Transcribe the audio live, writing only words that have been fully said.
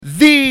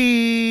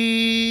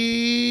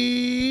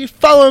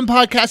Following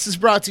podcast is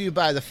brought to you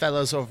by the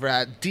fellows over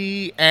at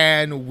D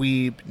and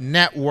Weeb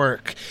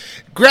Network.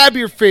 Grab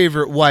your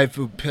favorite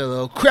waifu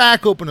pillow,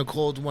 crack open a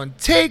cold one,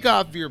 take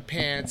off your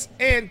pants,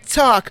 and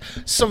talk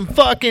some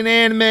fucking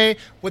anime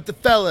with the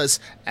fellas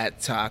at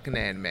Talkin'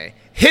 Anime.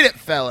 Hit it,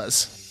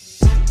 fellas.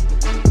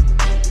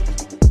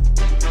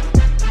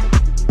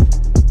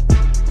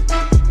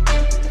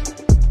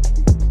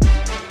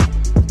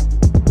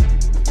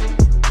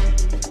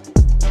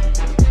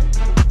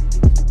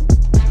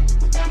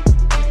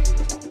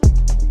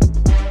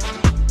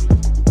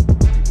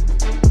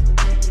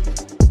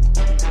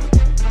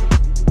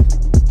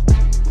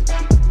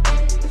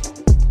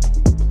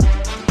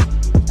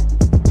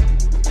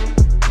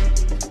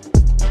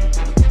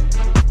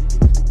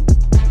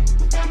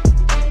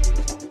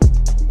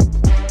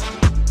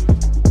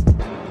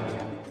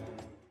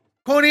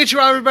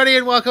 Konnichiwa, everybody,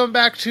 and welcome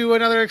back to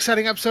another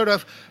exciting episode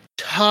of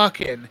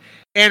Talkin'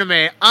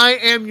 Anime. I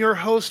am your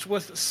host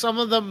with some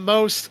of the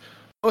most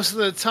of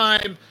the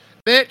time,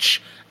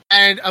 Mitch,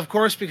 and of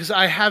course, because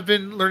I have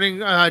been learning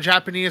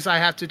Japanese, I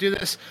have to do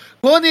this.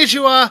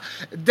 Konnichiwa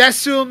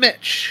desu,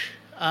 Mitch.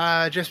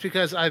 Just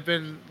because I've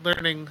been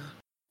learning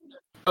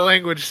the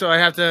language, so I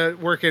have to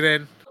work it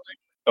in.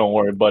 Don't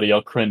worry, buddy.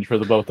 I'll cringe for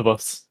the both of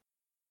us.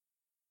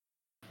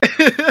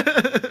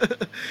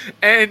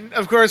 And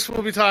of course,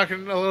 we'll be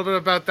talking a little bit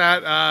about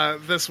that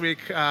this week.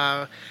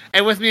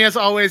 And with me, as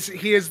always,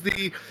 he is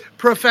the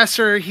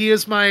professor. He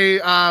is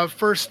my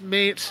first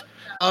mate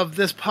of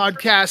this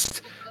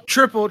podcast.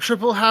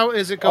 Triple, how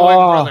is it going,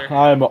 brother?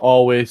 I'm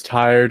always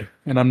tired,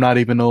 and I'm not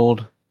even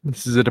old.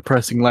 This is a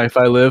depressing life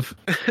I live.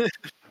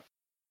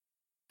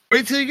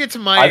 Wait till you get to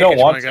my age,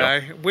 my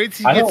guy. Wait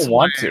till you get to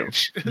my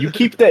age. You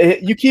keep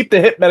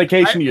the hip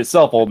medication to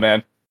yourself, old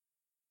man.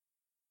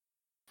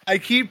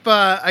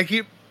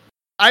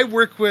 I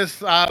work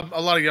with a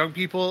lot of young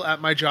people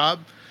at my job,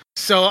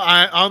 so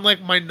on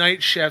like my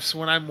night shifts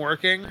when I'm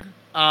working,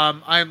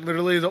 I'm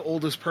literally the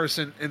oldest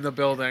person in the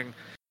building,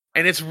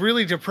 and it's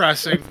really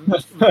depressing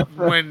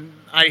when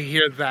I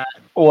hear that.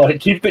 What?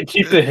 Keep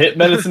the hip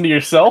medicine to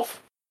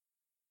yourself?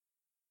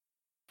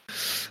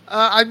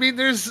 I mean,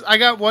 I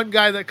got one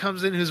guy that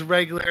comes in who's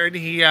regular, and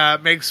he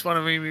makes fun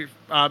of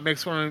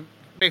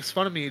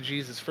me,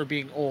 Jesus, for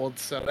being old,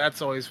 so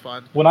that's always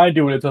fun. When I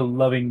do it, it's a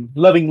loving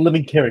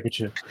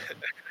caricature.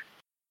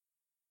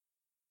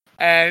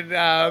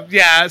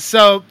 And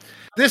so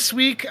this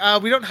week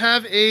we don't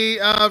have a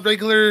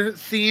regular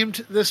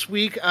themed this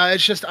week.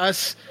 It's just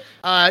us,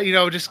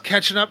 just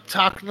catching up,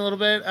 talking a little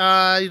bit,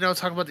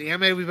 talking about the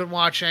anime we've been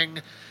watching,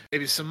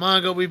 maybe some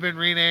manga we've been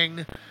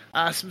reading,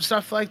 some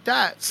stuff like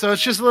that. So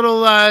it's just a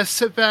little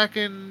sit back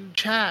and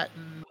chat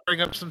and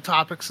bring up some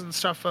topics and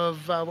stuff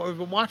of what we've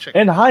been watching.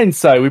 In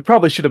hindsight, we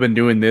probably should have been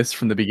doing this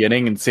from the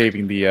beginning and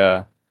saving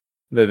the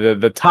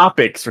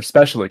topics for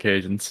special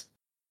occasions.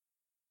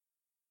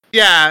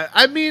 Yeah,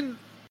 I mean,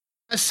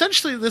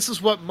 essentially, this is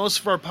what most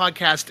of our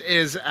podcast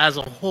is as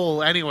a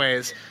whole,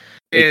 anyways.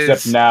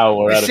 Except now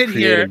we're out of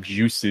creative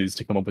juices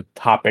to come up with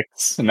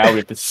topics, and now we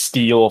have to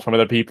steal from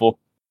other people.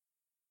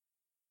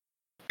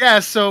 Yeah,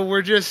 so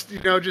we're just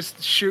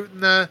shooting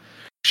the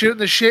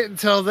shit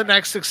until the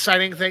next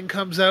exciting thing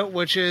comes out,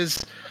 which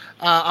is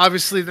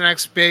obviously the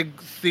next big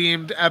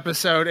themed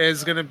episode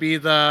is going to be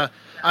us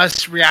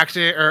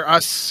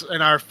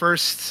and our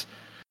first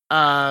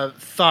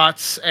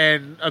thoughts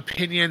and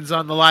opinions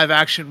on the live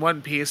action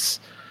One Piece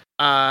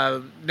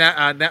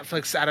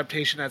Netflix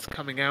adaptation that's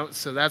coming out,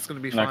 so that's going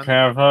to be fun. I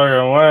can't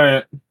fucking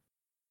wait.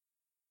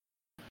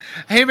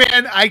 Hey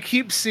man, I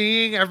keep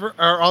seeing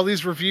all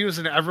these reviews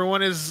and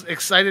everyone is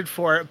excited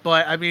for it,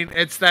 but I mean,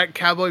 it's that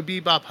Cowboy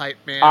Bebop hype,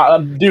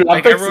 man. Dude,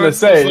 I'm fixing to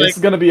say this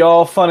is going to be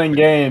all fun and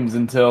games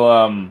until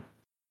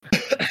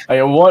I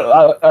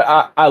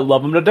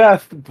love them to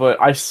death, but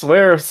I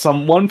swear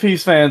some One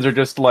Piece fans are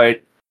just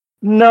like,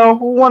 no,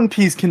 One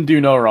Piece can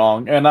do no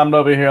wrong, and I'm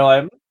over here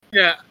like,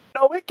 yeah,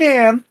 no, it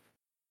can.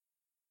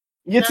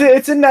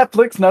 It's in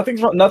Netflix.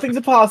 Nothing's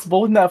impossible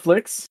with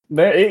Netflix.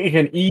 It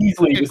can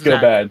easily just go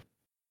bad.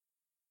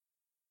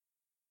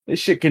 This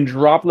shit can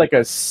drop like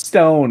a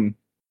stone.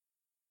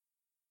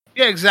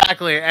 Yeah,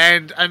 exactly.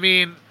 And I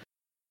mean,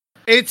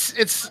 it's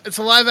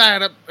a live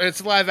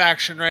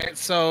action, right?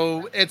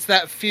 So it's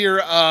that fear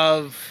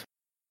of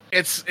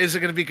is it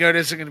going to be good?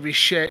 Is it going to be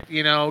shit?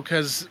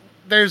 Because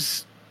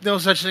there's no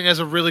such thing as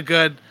a really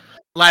good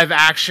live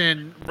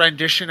action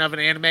rendition of an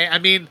anime. I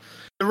mean,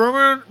 the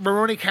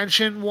Rurouni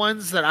Kenshin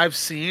ones that I've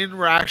seen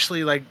were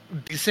actually like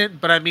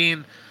decent, but I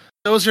mean,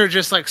 those are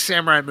just like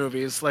samurai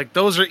movies. Like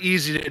those are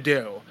easy to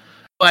do.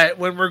 But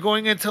when we're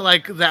going into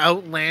like the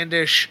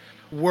outlandish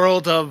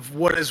world of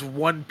what is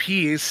One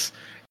Piece,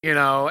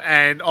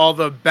 and all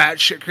the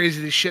batshit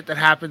crazy shit that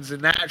happens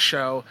in that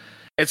show,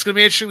 it's going to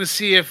be interesting to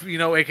see if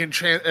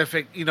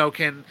it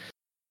can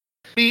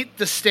meet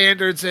the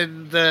standards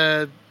and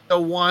the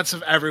wants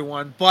of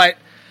everyone. But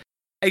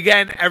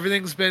again,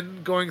 everything's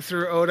been going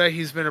through Oda.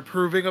 He's been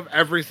approving of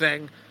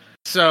everything,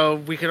 so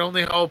we can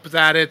only hope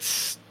that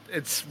it's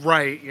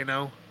right.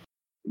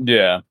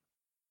 Yeah,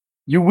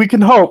 we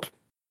can hope.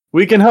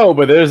 We can hope,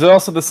 but there's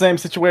also the same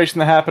situation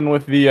that happened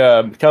with the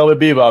Cowboy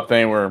Bebop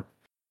thing, where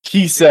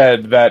he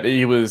said that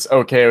he was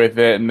okay with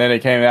it, and then it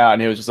came out,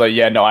 and he was just like,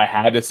 "Yeah, no, I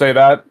had to say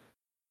that."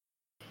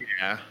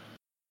 Yeah.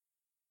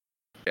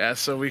 Yeah,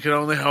 so we can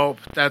only hope.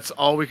 That's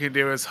all we can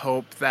do is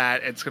hope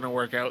that it's going to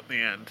work out in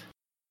the end.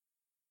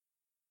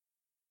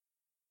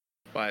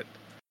 But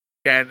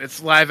again,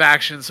 it's live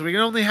action, so we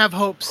can only have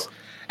hopes.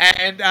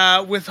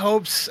 And with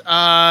hopes,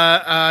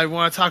 I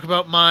want to talk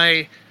about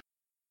my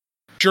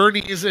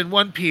journeys in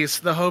One Piece,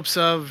 the hopes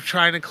of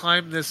trying to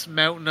climb this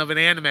mountain of an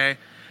anime.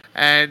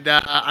 And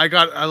I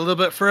got a little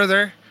bit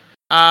further.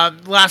 The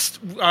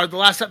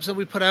last episode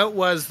we put out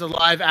was the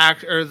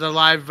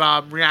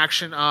live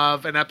reaction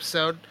of an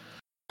episode.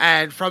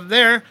 And from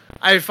there,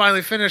 I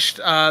finally finished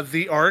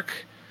the arc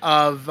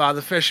of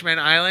the Fishman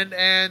Island,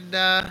 and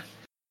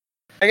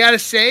I gotta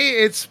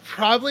say, it's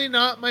probably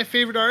not my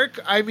favorite arc.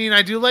 I mean,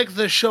 I do like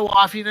the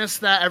show-offiness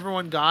that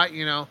everyone got,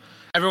 you know.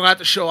 Everyone got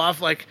to show off,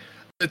 like,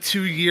 the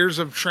 2 years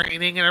of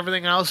training and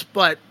everything else,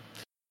 but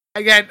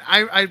again,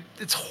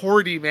 it's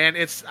Hordy, man.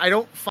 I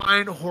don't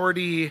find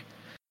Hordy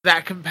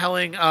that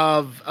compelling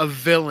of a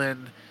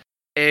villain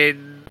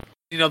in,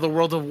 you know, the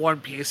world of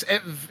One Piece.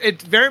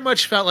 It very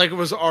much felt like it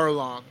was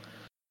Arlong.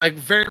 Like,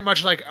 very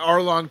much like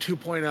Arlong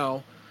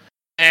 2.0.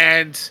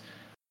 And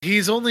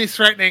he's only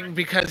threatening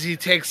because he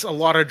takes a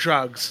lot of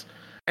drugs.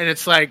 And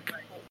it's like,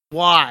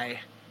 why?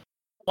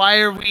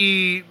 Why are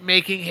we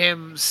making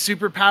him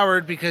super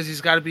powered because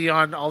he's got to be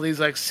on all these,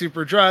 like,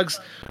 super drugs,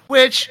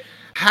 which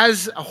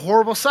has a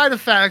horrible side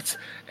effect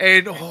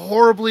and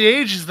horribly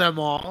ages them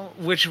all,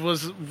 which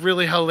was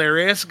really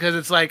hilarious because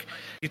it's like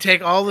you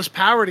take all this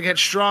power to get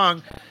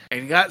strong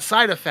and you got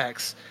side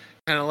effects.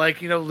 Kind of like,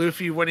 you know,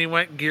 Luffy when he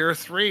went Gear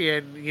 3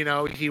 and, you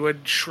know, he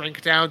would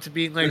shrink down to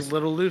being like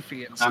little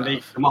Luffy and stuff.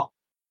 Andy, come on.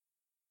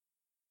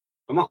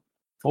 Come on.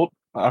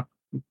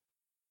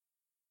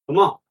 Come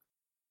on.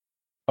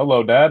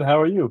 Hello, Dad. How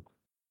are you?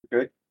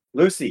 Okay.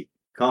 Lucy,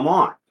 come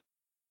on.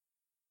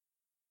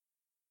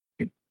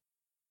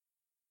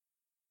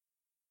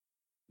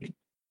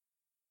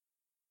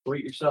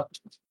 Wait yourself.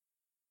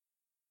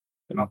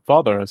 My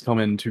father has come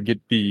in to get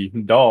the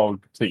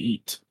dog to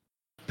eat.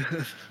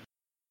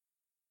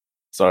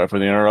 Sorry for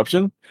the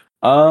interruption.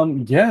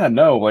 Yeah,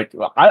 no, like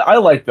I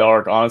like the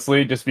arc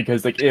honestly, just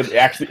because like it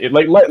actually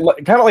like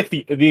kind of like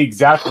the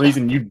exact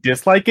reason you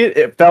dislike it.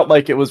 It felt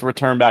like it was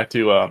returned back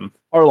to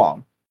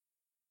Arlong,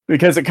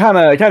 because it kind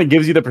of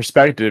gives you the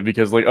perspective,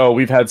 because like, oh,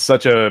 we've had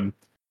such a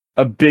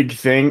big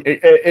thing.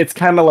 It's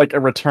kind of like a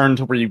return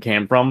to where you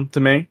came from to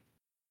me.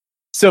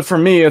 So for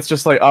me, it's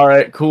just like, all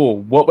right, cool.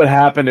 What would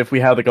happen if we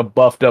had like a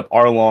buffed up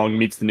Arlong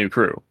meets the new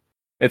crew?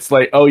 It's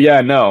like, oh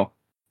yeah, no.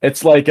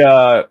 It's like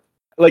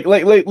like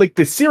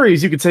the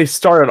series, you could say,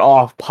 started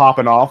off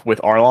popping off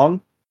with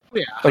Arlong.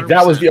 Yeah, 100%. Like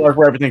that was the arc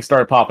where everything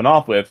started popping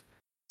off with.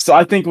 So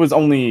I think it was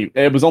only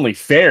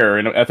fair,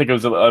 and I think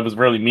it was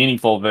really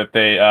meaningful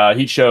that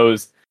he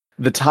chose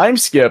the time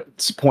skip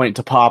point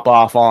to pop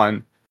off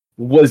on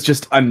was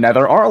just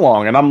another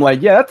Arlong, and I'm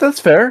like, yeah, that's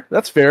fair.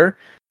 That's fair.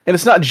 And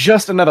it's not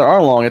just another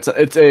Arlong;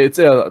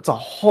 it's a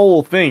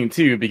whole thing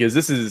too, because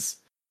this is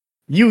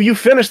you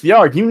finished the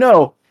arc. You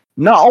know,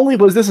 not only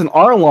was this an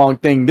Arlong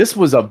thing, this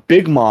was a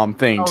Big Mom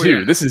thing too.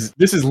 Yeah. This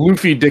is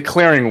Luffy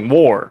declaring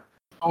war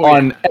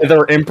on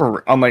other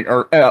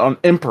on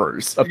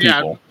emperors of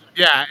people.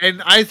 Yeah,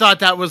 and I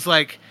thought that was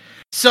like,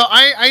 so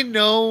I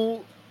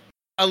know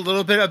a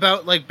little bit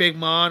about like Big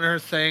Mom and her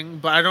thing,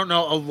 but I don't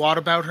know a lot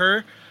about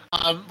her.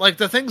 Like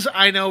the things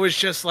I know is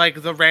just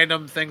like the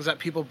random things that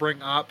people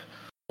bring up,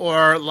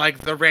 or like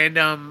the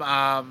random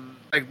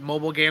like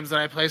mobile games that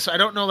I play. So I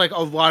don't know like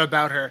a lot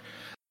about her.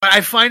 But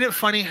I find it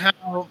funny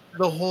how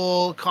the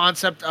whole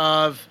concept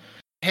of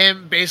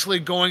him basically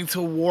going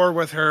to war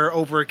with her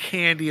over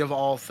candy of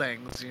all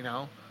things, you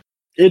know?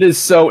 It is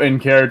so in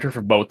character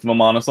for both of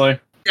them, honestly.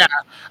 Yeah.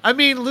 I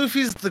mean,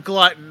 Luffy's the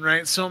glutton,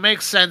 right? So it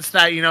makes sense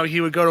that, you know,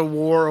 he would go to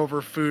war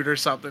over food or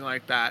something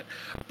like that.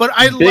 But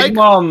Big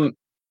Mom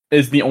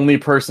is the only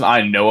person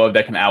I know of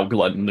that can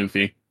out-glutton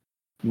Luffy.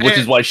 Which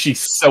is why she's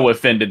so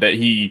offended that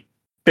he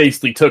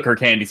basically took her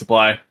candy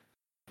supply.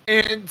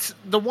 And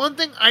the one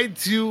thing I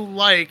do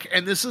like,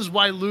 and this is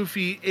why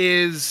Luffy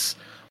is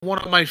one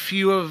of my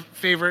few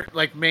favorite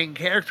like main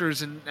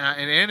characters in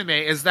anime,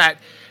 is that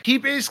he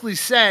basically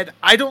said,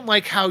 I don't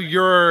like how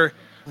you're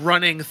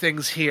running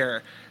things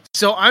here.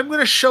 So I'm going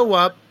to show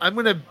up, I'm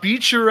going to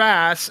beat your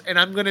ass, and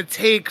I'm going to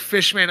take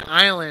Fishman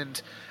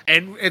Island,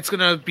 and it's going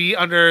to be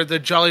under the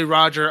Jolly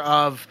Roger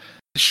of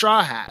the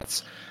Straw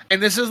Hats.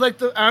 And this is like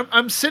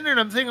I'm sitting there and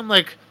I'm thinking, I'm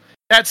like,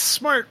 that's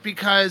smart,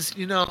 because,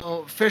 you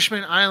know,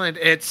 Fishman Island,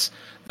 it's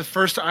the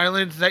first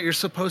island that you're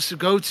supposed to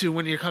go to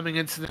when you're coming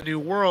into the new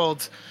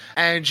world.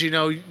 And, you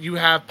know, you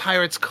have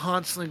pirates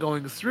constantly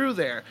going through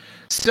there.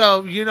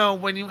 So, you know,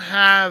 when you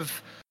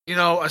have, you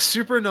know, a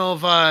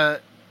supernova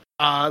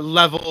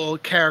level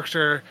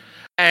character,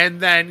 and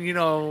then, you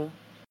know,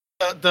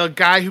 the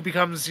guy who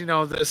becomes, you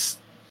know, this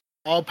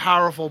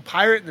all-powerful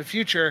pirate in the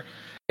future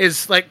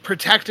is, like,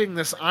 protecting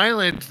this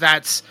island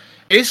that's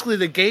basically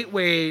the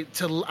gateway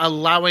to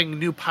allowing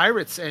new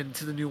pirates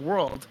into the new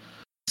world.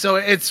 So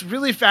it's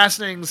really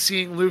fascinating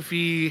seeing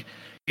Luffy,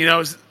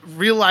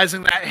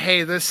 realizing that,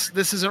 hey, this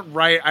isn't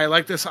right. I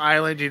like this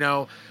island.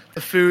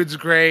 The food's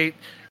great.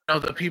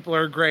 The people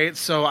are great.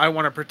 So I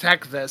want to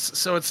protect this.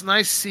 So it's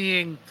nice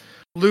seeing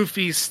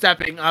Luffy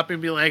stepping up and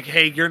be like,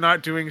 hey, you're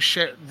not doing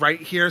shit right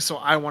here, so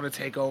I want to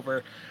take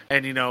over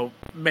and,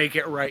 make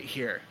it right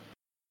here.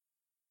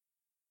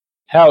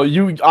 Hell,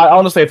 I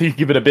honestly, I think you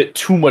give it a bit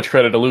too much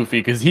credit to Luffy,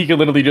 because he could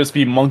literally just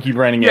be monkey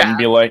braining it and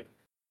be like,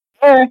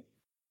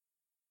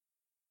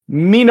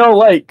 me no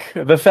like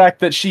the fact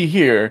that she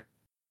here.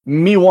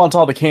 Me want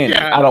all the candy.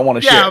 Yeah. I don't want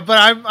to share. Yeah,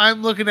 but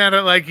I'm looking at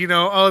it like,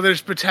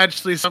 there's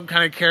potentially some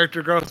kind of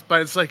character growth,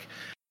 but it's like,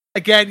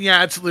 again,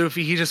 yeah, it's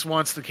Luffy. He just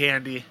wants the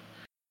candy.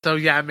 So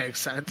yeah, it makes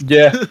sense.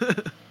 Yeah.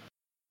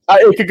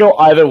 It could go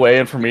either way,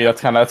 and for me,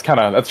 that's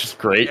just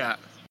great. Yeah.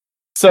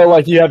 So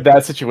like you have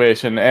that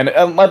situation,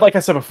 and like I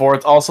said before,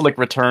 it's also like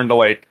return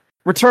to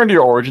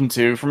your origin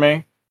too for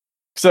me.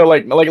 So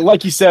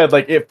like you said,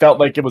 like it felt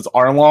like it was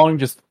Arlong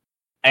just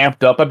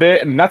amped up a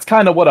bit, and that's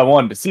kind of what I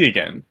wanted to see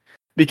again,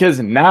 because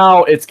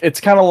now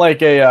it's kind of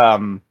like a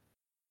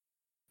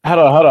how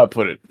do I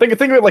put it? Think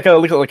of it like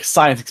a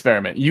science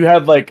experiment. You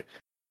had like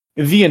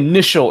the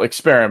initial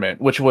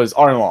experiment, which was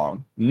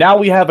Arlong. Now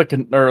we have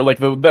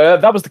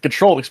that was the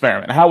controlled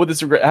experiment. How would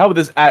this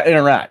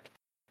interact?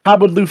 How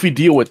would Luffy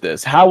deal with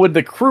this? How would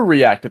the crew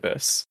react to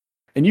this?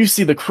 And you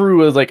see the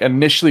crew as like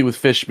initially with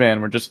Fishman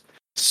were just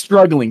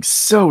struggling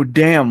so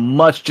damn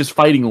much, just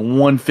fighting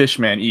one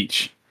Fishman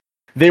each.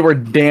 They were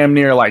damn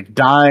near like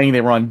dying.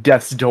 They were on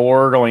death's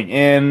door going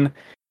in.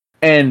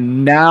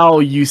 And now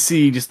you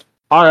see just,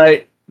 all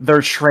right,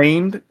 they're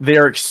trained,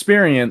 they're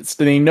experienced,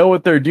 they know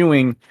what they're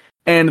doing,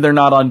 and they're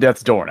not on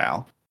death's door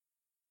now.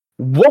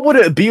 What would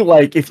it be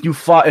like if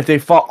they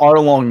fought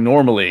Arlong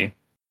normally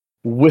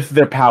with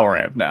their power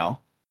amp now?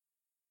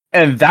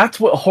 And that's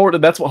what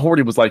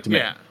Horde was like to me.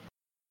 Yeah.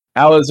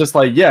 I was just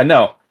like, yeah,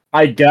 no.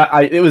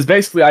 It was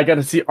basically I got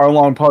to see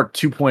Arlong Park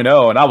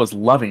 2.0, and I was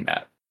loving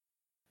that.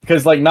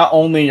 Because like not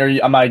only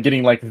am I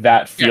getting like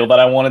that feel that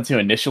I wanted to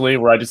initially,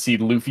 where I just see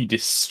Luffy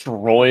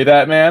destroy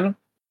that man,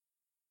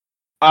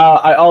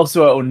 I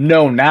also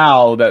know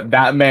now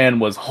that man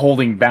was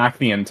holding back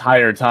the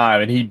entire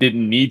time, and he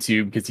didn't need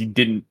to, because he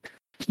did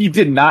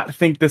not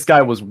think this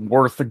guy was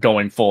worth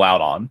going full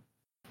out on.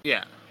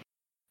 Yeah.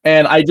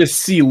 And I just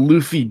see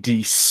Luffy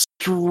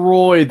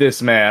destroy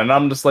this man, and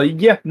I'm just like,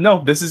 yeah,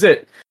 no, this is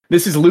it.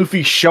 This is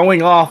Luffy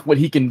showing off what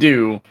he can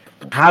do,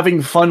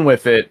 having fun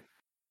with it.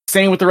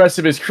 Same with the rest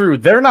of his crew.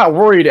 They're not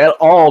worried at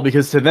all,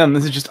 because to them,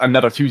 this is just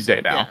another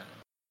Tuesday now. Yeah.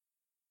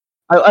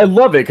 I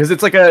love it, because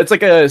it's like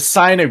a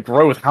sign of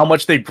growth, how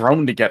much they've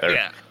grown together.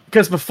 Yeah.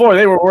 Because before,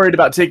 they were worried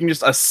about taking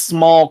just a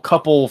small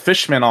couple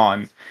fishmen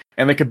on,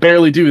 and they could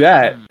barely do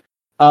that.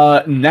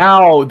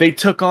 Now, they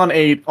took on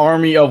an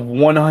army of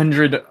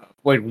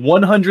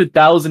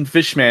 100,000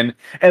 fishmen,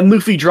 and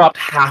Luffy dropped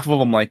half of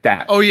them like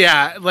that. Oh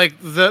yeah, like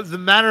the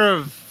matter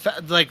of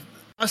like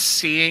us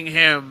seeing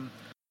him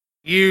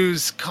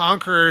use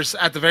Conquerors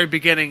at the very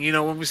beginning,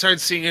 when we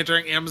started seeing it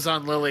during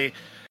Amazon Lily,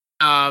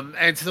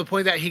 and to the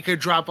point that he could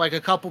drop like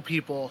a couple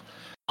people,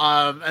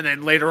 and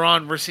then later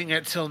on we're seeing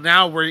it till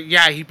now where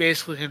he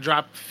basically can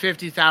drop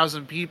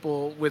 50,000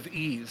 people with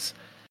ease,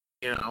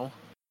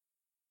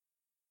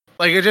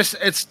 Like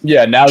it's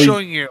now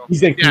showing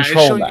he's in control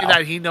it's showing now. you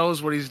that he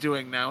knows what he's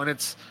doing now, and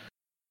it's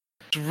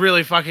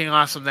really fucking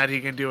awesome that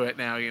he can do it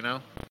now.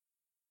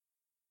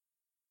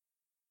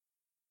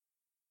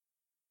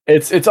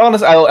 It's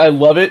honest. I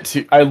love it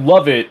too. I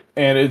love it,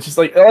 and it's just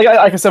like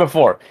I said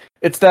before.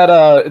 It's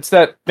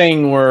that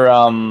thing where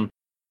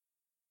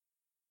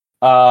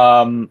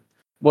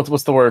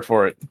what's the word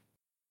for it?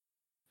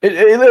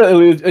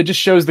 It just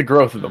shows the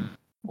growth of them.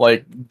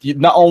 Like,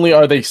 not only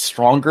are they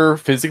stronger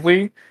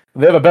physically,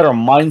 they have a better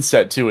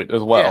mindset to it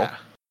as well. Yeah.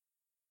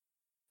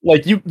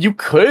 Like you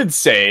could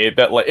say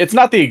that like it's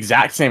not the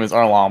exact same as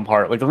Arlong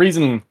Park. Like the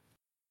reason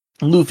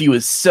Luffy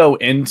was so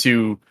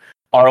into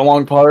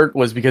Arlong Park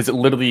was because it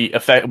literally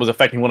was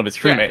affecting one of his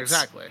crewmates. Yeah,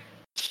 exactly.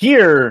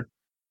 Here,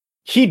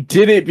 he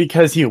did it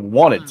because he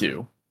wanted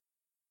to,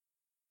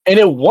 and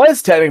it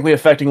was technically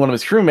affecting one of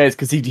his crewmates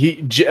because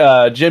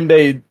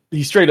Jinbei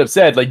straight up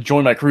said like,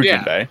 "Join my crew,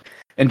 Jinbei,"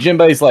 and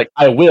Jinbei's like,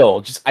 "I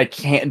will, just I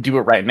can't do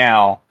it right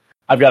now.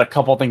 I've got a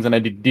couple things I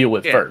need to deal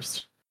with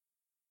first."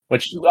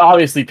 Which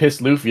obviously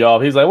pissed Luffy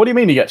off. He's like, "What do you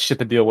mean you got shit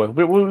to deal with?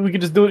 We can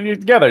just do it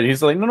together."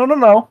 He's like,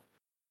 No.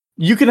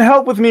 You can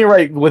help with me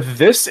with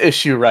this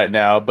issue right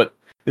now, but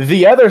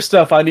the other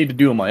stuff I need to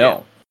do on my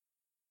own.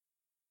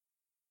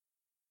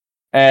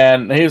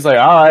 And he's like,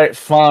 all right,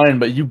 fine,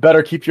 but you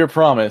better keep your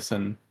promise.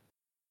 And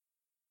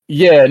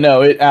yeah,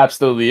 no, it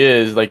absolutely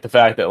is like the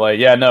fact that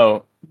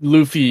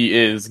Luffy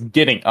is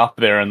getting up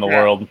there in the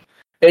world.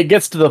 It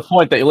gets to the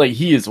point that like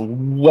he is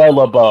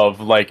well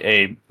above like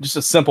just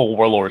a simple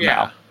warlord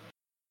now.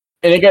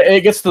 And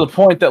it gets to the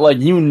point that like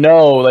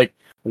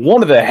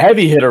one of the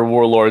heavy hitter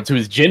warlords, who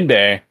is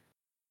Jinbei,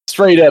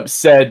 straight up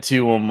said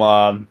to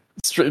him,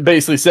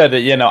 basically said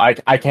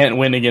that, I can't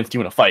win against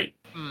you in a fight.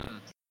 Mm.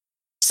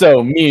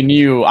 So me and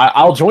you,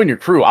 I'll join your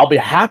crew. I'll be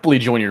happily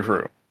join your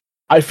crew.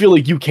 I feel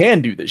like you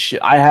can do this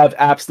shit. I have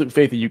absolute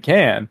faith that you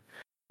can.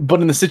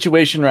 But in the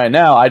situation right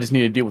now, I just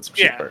need to deal with some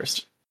shit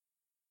first.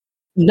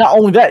 Not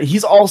only that,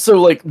 he's also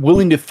like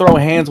willing to throw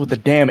hands with the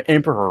damn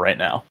Emperor right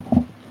now.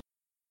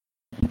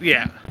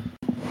 Yeah.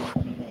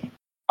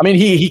 I mean,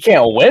 he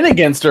can't win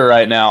against her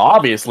right now,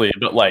 obviously,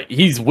 but like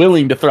he's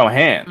willing to throw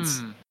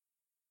hands.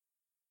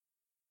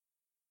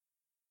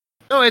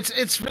 No,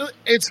 it's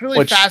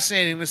really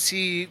fascinating to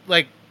see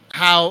like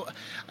how,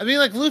 I mean,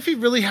 like Luffy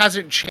really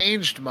hasn't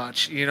changed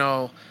much,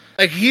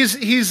 Like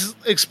he's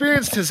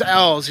experienced his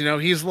L's,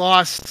 he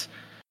lost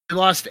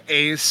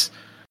Ace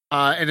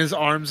and his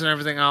arms and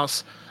everything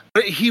else,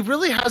 but he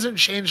really hasn't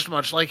changed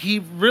much. Like he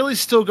really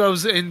still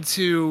goes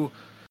into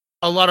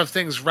a lot of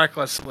things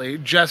recklessly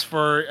just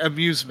for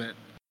amusement.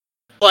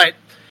 But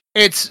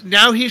it's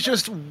now he's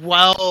just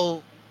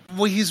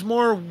he's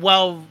more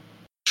well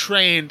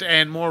trained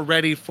and more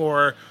ready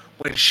for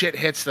when shit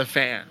hits the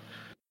fan.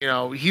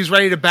 He's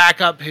ready to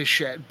back up his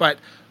shit, but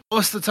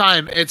most of the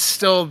time it's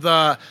still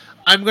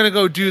I'm going to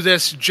go do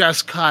this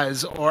just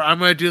cuz, or I'm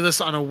going to do this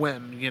on a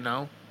whim,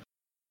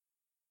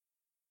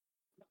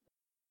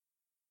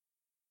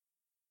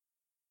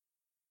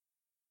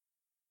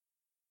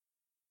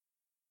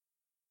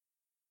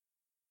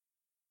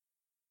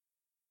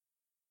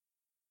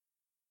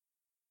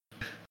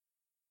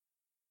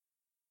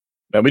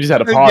 Man, we just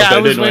had a pause there, I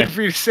was didn't waiting we?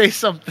 for you to say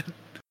something.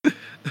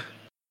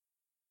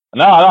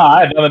 No,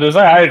 I had nothing to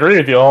say. I agree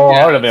with you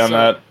wholeheartedly on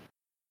that.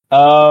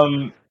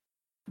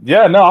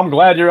 Yeah, no, I'm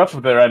glad you're up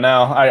with it right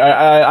now.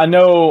 I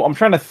know. I'm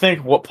trying to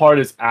think what part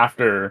is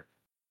after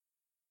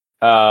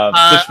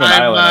Fishman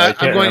Island.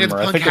 I'm going into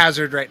Punk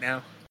Hazard right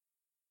now.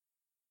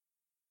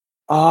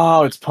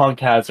 Oh, it's Punk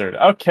Hazard.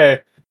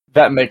 Okay,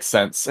 that makes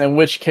sense. In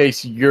which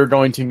case, you're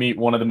going to meet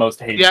one of the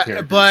most hated characters.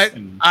 Yeah, but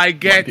I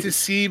get to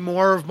see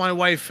more of my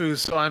waifu,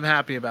 so I'm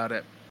happy about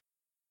it.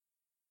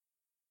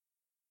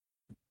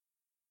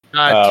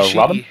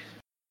 Robin?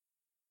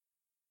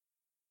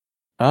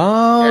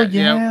 Oh,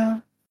 yeah.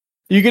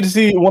 You get to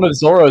see one of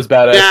Zoro's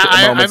badass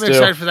moments, I'm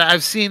excited for that.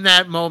 I've seen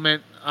that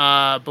moment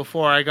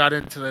before I got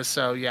into this,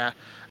 so yeah.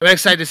 I'm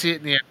excited to see it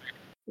in the end.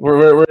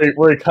 Where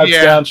he cuts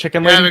down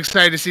Chicken Lady? I'm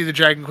excited to see the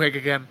Dragon Quake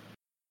again.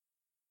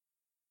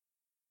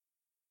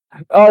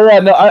 Oh, yeah,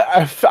 no,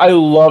 I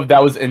love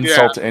that was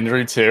insult to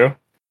injury, too.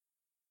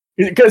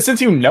 Because since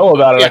you know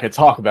about it, I could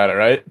talk about it,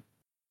 right?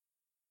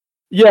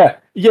 Yeah,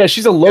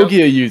 she's a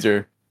Logia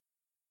user.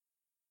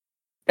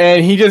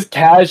 And he just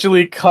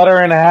casually cut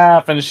her in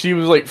half, and she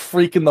was like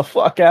freaking the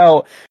fuck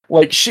out.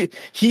 Like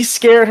he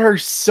scared her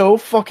so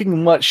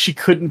fucking much she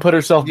couldn't put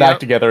herself back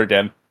together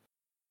again.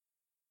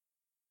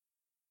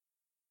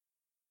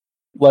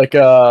 Like,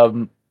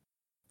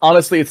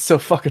 honestly, it's so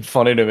fucking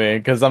funny to me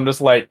because I'm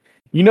just like,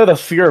 the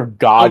fear of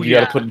God you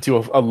got to put into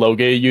a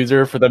Logia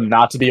user for them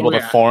not to be able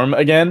to form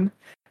again.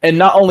 And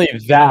not only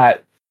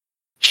that,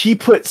 she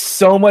put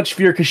so much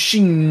fear because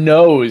she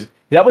knows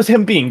that was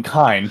him being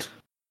kind.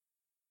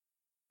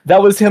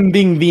 That was him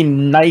being the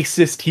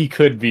nicest he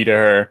could be to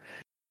her,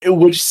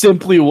 which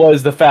simply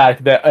was the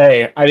fact that,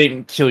 hey, I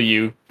didn't kill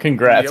you.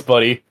 Congrats,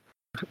 buddy.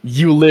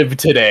 You live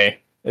today.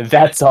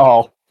 That's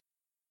all.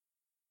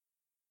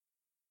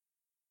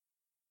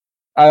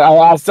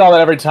 I saw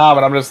that every time,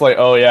 and I'm just like,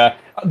 oh yeah.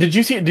 Did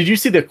you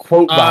see the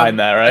quote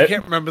behind that? Right? I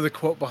can't remember the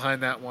quote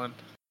behind that one.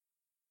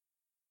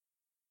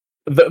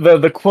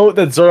 The quote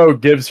that Zoro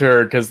gives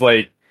her, because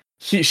like.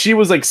 She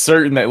was like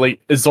certain that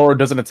like Zoro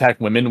doesn't attack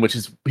women, which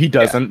is he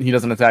doesn't. He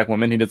doesn't attack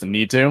women. He doesn't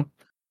need to.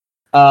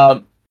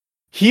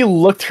 He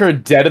looked her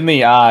dead in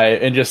the eye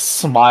and just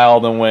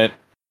smiled and went,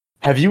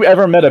 "Have you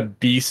ever met a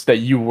beast that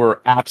you were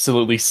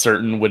absolutely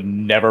certain would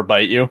never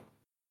bite you?"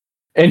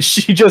 And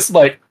she just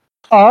like,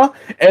 huh?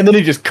 And then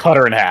he just cut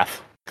her in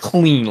half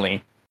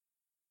cleanly.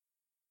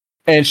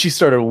 And she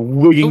started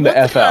wigging the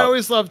F out. I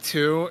always love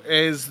too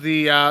is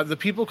the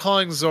people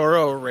calling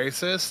Zoro a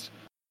racist.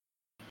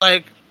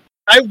 Like.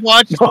 I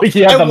watched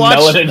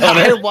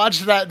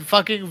that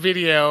fucking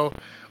video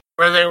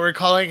where they were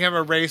calling him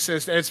a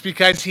racist. And it's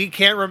because he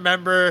can't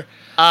remember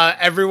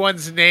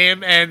everyone's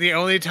name, and the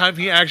only time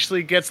he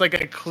actually gets like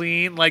a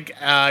clean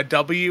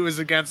W is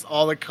against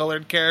all the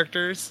colored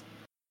characters.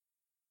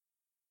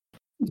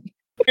 And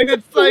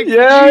it's like,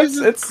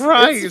 Jesus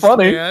Christ, it's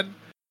funny. Man.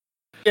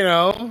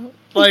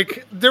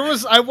 Like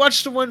I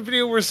watched the one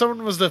video where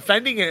someone was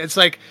defending it. It's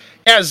like,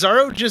 yeah,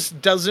 Zoro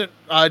just doesn't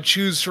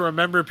choose to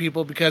remember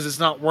people because it's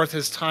not worth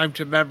his time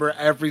to remember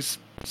every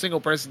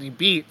single person he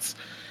beats.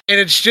 And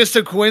it's just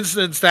a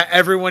coincidence that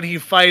everyone he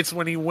fights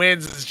when he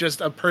wins is just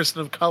a person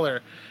of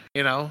color,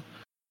 But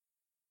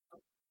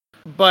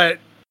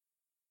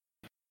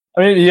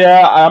I mean,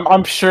 yeah,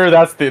 I'm sure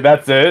that's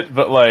it.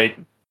 But like,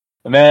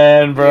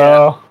 man,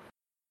 bro,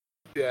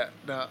 yeah,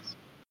 no.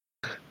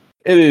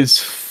 It is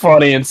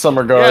funny in some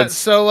regards. Yeah,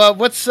 so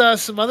what's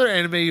some other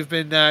anime you've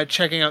been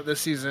checking out this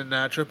season,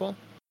 Triple?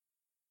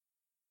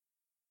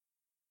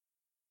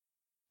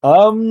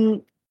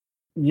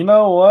 You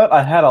know what?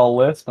 I had a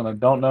list and I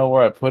don't know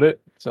where I put it.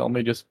 So let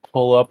me just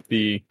pull up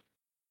the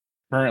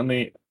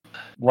currently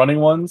running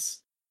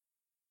ones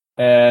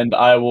and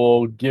I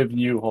will give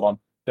you. Hold on.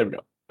 There we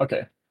go.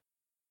 Okay.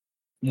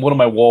 One of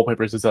my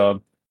wallpapers is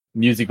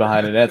music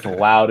behind it. That's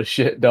loud as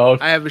shit, dog.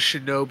 I have a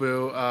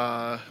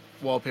Shinobu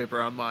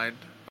wallpaper on my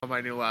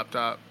new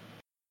laptop.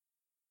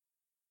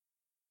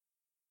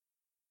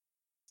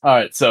 All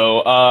right,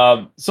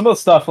 so some of the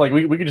stuff like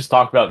we could just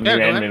talk about new Yeah,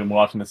 go anime ahead. we've been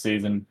watching this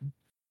season.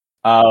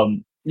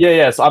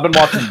 Yeah. So I've been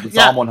watching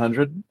Yeah. Zom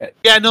 100.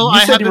 Yeah, no, You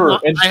I said you were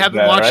haven't. I interested in haven't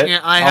that, watching right?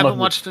 it. I I don't know haven't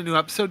watched the new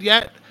episode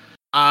yet.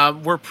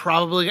 We're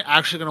probably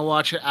actually going to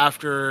watch it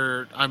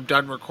after I'm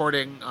done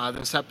recording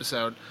this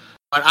episode.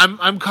 But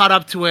I'm caught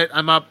up to it.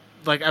 I'm up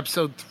like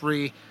episode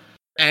 3,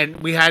 and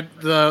we had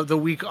the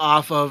week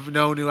off of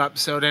no new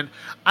episode. And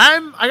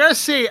I gotta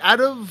say,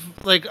 out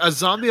of like a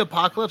zombie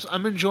apocalypse,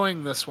 I'm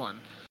enjoying this one.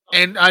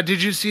 And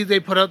did you see they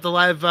put out the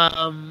live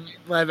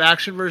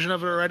action version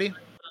of it already?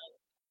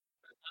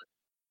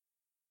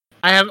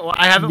 I haven't Yeah,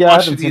 I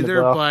watched haven't it seen it either,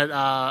 though. but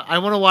I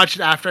want to watch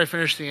it after I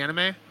finish the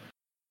anime.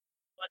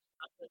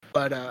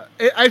 But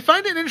I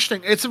find it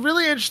interesting. It's a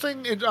really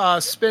interesting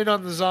spin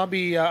on the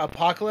zombie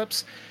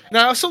apocalypse, and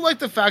I also like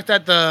the fact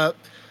that the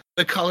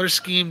color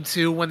scheme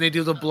too. When they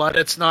do the blood,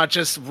 it's not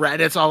just red;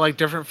 it's all like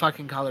different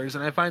fucking colors,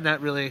 and I find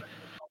that really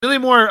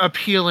more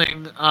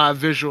appealing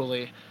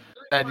visually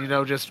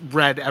than just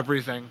red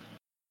everything.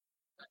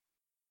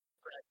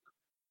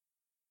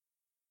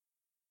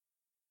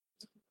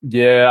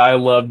 Yeah, I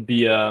love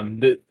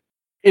the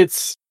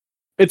it's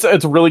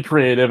it's really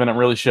creative and it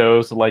really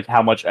shows like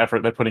how much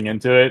effort they're putting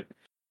into it.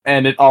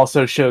 And it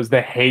also shows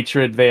the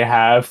hatred they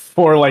have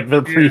for like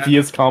their Yeah.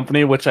 previous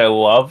company, which I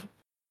love.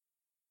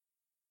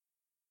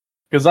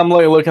 Because I'm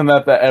like looking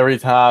at that every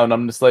time and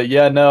I'm just like,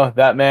 yeah, no,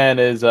 that man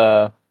is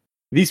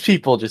these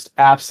people just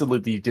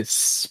absolutely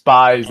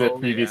despise that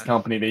previous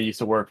company they used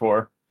to work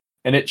for.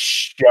 And it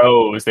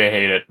shows they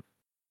hate it.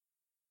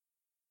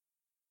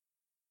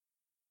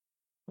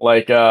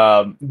 Like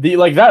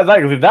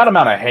that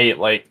amount of hate,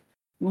 like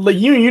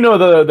you know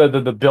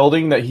the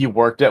building that he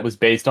worked at was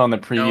based on the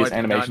previous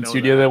animation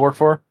studio they worked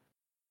for.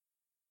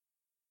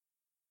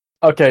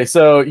 Okay,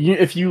 so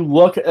if you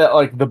look at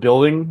like the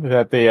building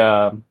that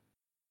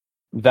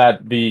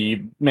that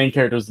the main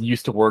characters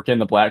used to work in,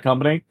 the Black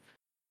Company,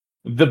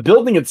 the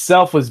building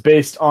itself was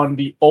based on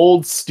the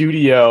old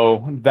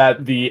studio that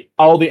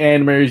all the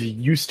animators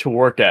used to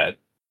work at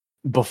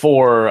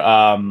before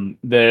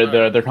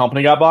their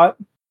company got bought.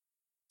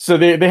 So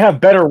they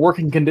have better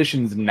working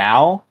conditions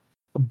now,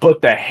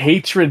 but the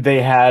hatred they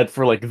had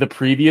for like the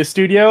previous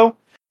studio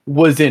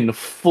was in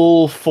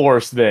full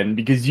force then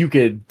because you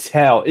could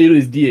tell it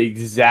was the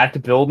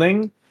exact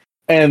building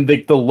and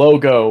the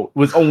logo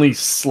was only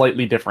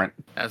slightly different.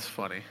 That's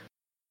funny.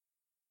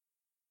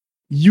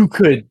 You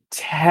could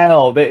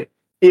tell that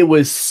it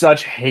was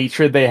such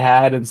hatred they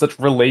had and such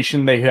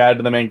relation they had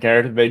to the main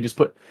character.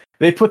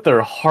 They put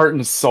their heart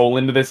and soul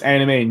into this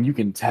anime and you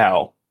can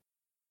tell.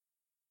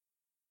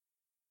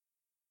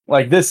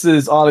 Like this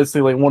is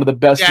honestly like one of the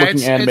best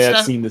looking anime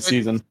I've seen this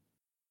season.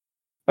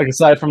 Like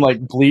aside from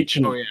like Bleach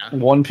and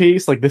One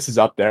Piece, like this is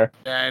up there.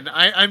 Yeah, and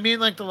I mean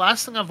like the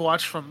last thing I've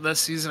watched from this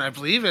season, I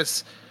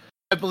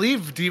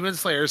believe Demon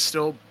Slayer is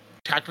still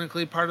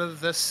technically part of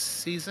this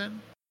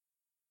season.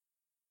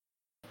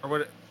 Or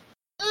what?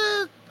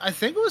 I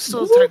think it was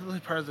still technically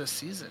part of this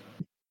season.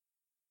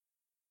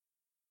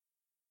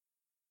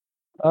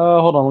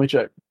 Hold on, let me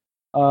check.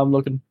 I'm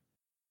looking.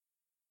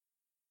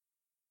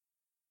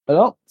 I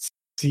don't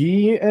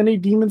see any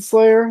Demon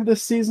Slayer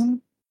this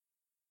season.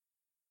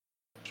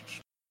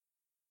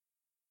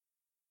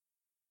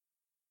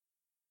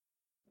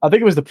 I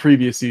think it was the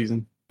previous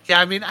season. Yeah,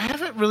 I mean, I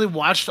haven't really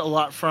watched a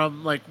lot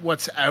from like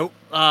what's out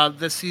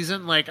this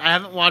season. Like, I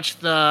haven't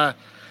watched the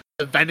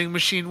vending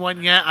machine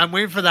one yet. I'm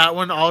waiting for that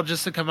one all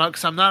just to come out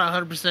because I'm not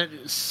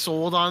 100%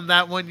 sold on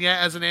that one yet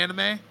as an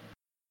anime.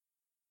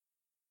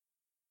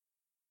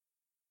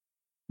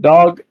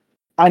 Dog,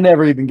 I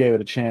never even gave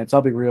it a chance.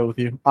 I'll be real with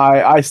you.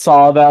 I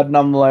saw that and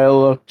I'm like,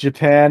 look,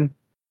 Japan,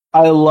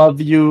 I love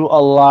you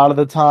a lot of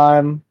the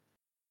time.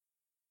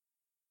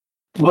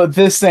 But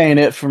this ain't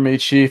it for me,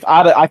 Chief.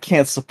 I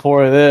can't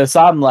support this.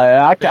 I'm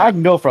like, I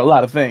can go for a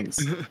lot of things.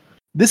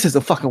 This is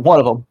a fucking one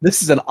of them.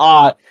 This is an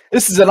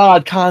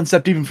odd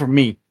concept even for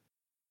me.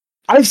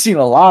 I've seen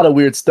a lot of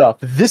weird stuff.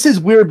 This is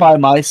weird by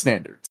my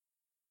standards.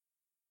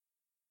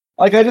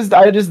 Like I just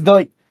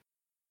like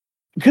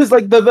because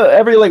like the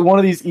every like one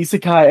of these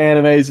isekai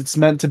animes, it's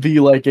meant to be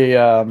like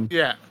a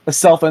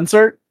self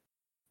insert.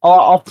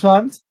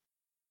 Oftentimes,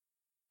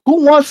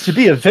 who wants to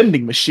be a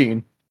vending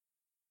machine?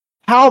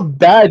 How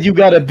bad you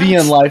gotta be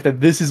in life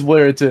that this is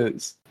where it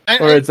is,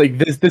 or it's like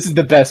this is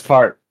the best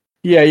part.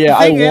 Yeah,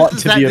 I want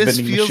to be a vending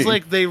machine. This feels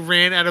like they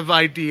ran out of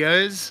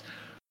ideas,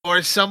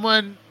 or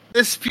someone.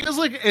 This feels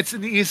like it's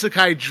an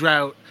isekai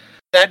drought.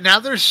 That now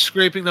they're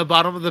scraping the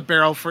bottom of the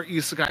barrel for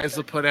isekais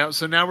to put out.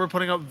 So now we're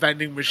putting out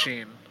vending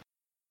machine.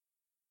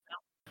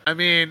 I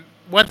mean,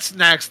 what's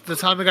next? The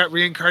time I got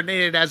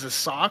reincarnated as a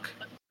sock?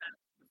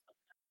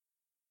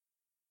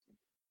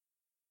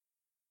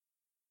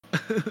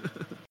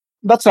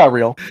 That's not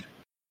real.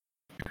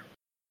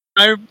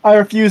 I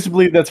refuse to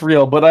believe that's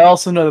real, but I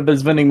also know that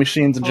there's vending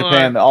machines in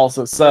Japan that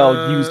also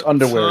sell used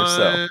underwear,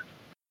 so...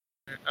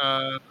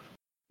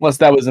 Unless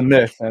that was a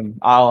myth, and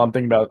all I'm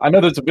thinking about... I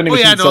know there's a vending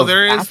machine that sells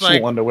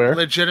actual underwear.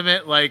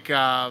 Legitimate, like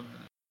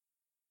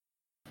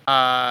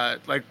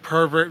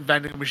pervert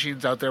vending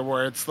machines out there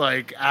where it's,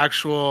 like,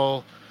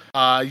 actual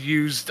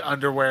used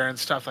underwear and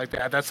stuff like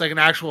that. That's, like, an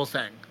actual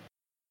thing.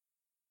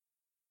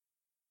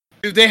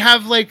 Dude, they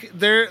have, like,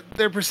 their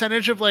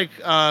percentage of, like,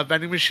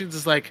 vending machines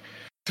is, like,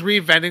 3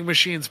 vending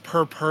machines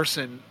per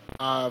person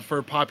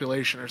for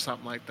population or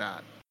something like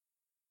that.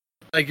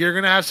 Like, you're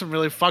gonna have some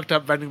really fucked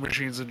up vending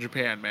machines in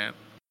Japan, man.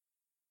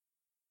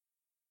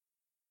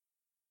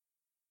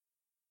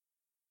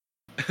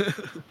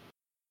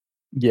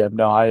 Yeah,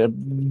 no,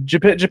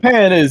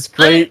 Japan is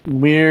great,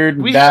 weird,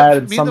 and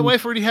bad. Me and the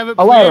wife already have it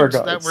planned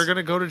that we're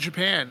gonna go to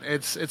Japan.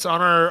 It's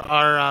on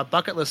our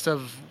bucket list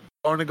of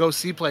going to go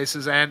see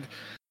places, and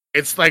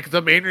it's like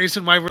the main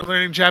reason why we're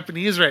learning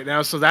Japanese right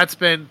now. So that's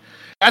been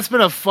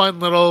a fun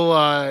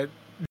little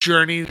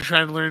journey to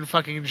try and learn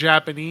fucking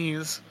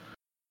Japanese.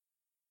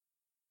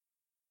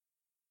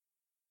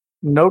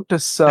 Note to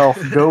self: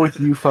 go with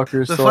you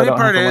fuckers. The funny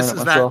part is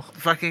that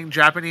fucking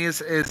Japanese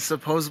is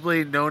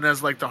supposedly known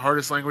as like the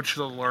hardest language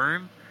to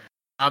learn,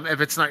 if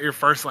it's not your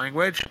first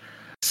language.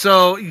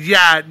 So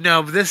yeah,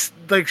 no, this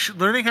like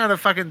learning how to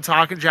fucking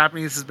talk in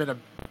Japanese has been a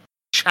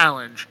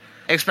challenge,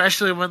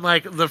 especially when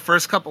like the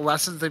first couple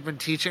lessons they've been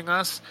teaching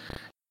us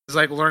is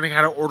like learning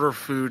how to order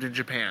food in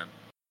Japan.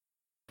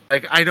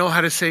 Like I know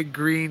how to say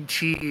green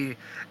tea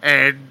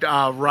and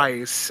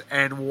rice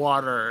and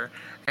water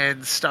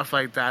and stuff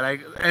like that.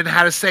 And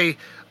how to say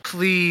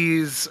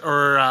please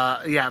or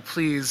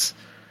please.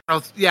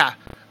 Oh, yeah,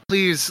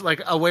 please,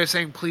 like a way of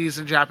saying please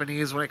in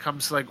Japanese when it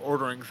comes to like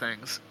ordering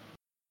things.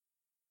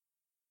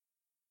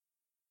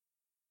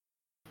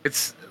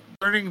 It's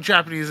learning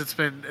Japanese. It's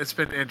been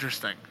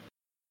interesting.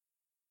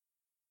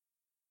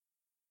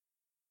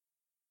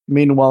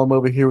 Meanwhile, I'm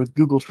over here with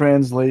Google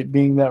Translate,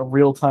 being that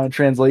real-time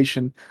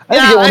translation. I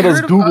had to get one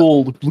of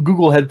those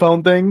Google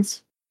headphone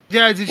things.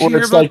 Yeah, did you hear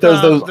about like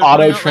those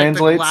auto translates?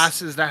 Like, the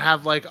glasses that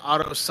have like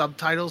auto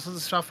subtitles and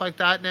stuff like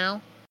that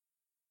now.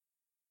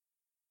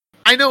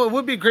 I know it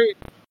would be great.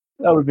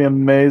 That would be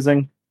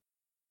amazing.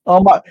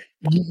 Do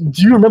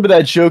you remember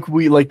that joke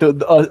we like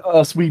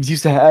us weebs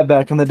used to have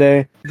back in the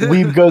day?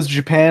 Weeb goes to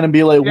Japan and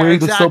be like, "Where are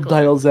the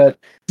subtitles at?"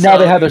 Now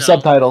they have their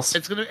subtitles.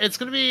 It's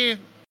gonna be.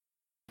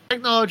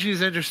 Technology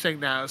is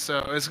interesting now, so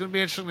it's gonna be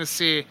interesting to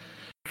see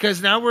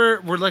because now we're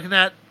looking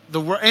at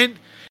the world and.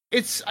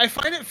 I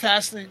find it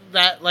fascinating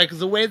that like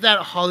the way that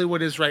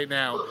Hollywood is right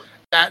now,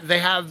 that they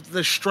have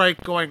the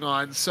strike going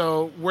on.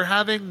 So we're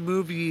having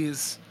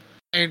movies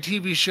and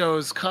TV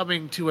shows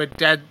coming to a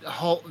dead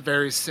halt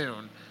very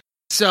soon.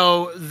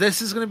 So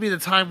this is going to be the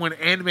time when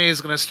anime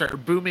is going to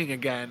start booming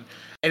again,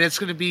 and it's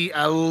going to be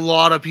a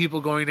lot of people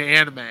going to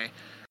anime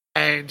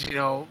and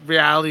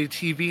reality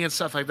TV and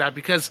stuff like that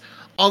because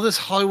all this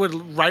Hollywood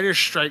writer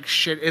strike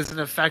shit isn't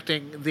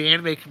affecting the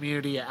anime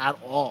community at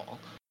all.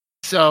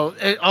 So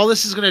all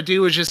this is going to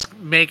do is just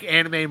make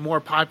anime more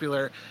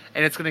popular,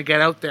 and it's going to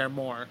get out there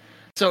more.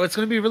 So it's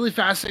going to be really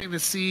fascinating to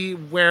see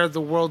where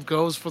the world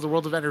goes for the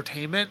world of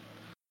entertainment,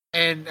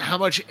 and how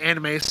much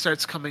anime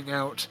starts coming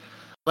out.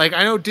 Like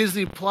I know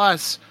Disney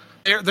Plus,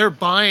 they're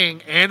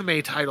buying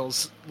anime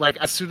titles like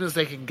as soon as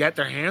they can get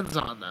their hands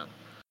on them,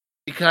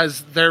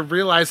 because they're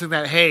realizing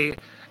that hey,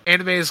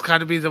 anime is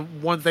kind of be the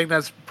one thing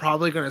that's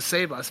probably going to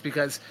save us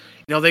because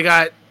they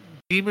got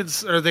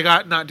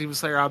not Demon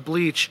Slayer,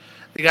 Bleach.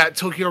 They got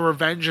Tokyo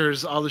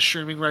Revengers, all the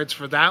streaming rights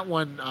for that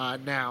one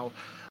now.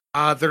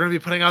 They're going to be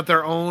putting out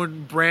their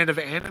own brand of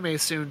anime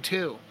soon,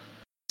 too.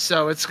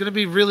 So it's going to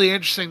be really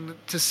interesting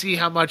to see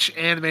how much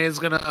anime is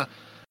going to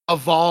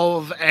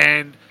evolve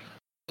and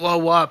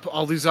blow up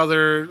all these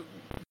other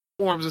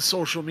forms of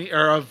social media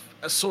or of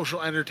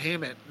social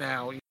entertainment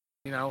now.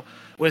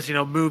 With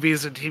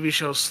movies and TV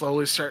shows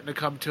slowly starting to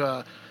come to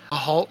a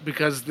halt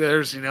because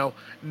there's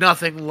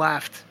nothing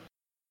left.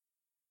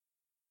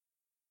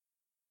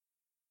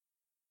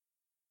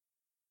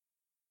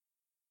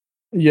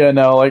 Yeah,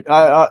 no, like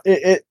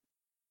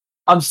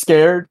I'm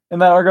scared in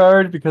that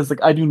regard because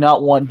like I do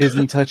not want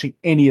Disney touching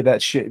any of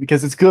that shit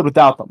because it's good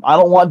without them. I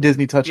don't want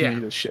Disney touching any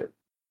of this shit.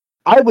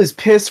 I was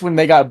pissed when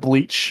they got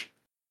Bleach,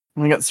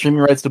 when they got streaming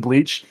rights to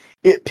Bleach.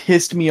 It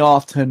pissed me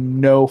off to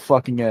no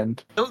fucking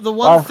end.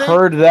 I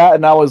heard that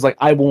and I was like,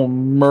 I will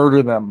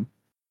murder them.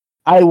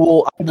 I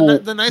will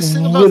the nice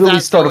thing about literally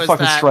that, start a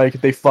fucking strike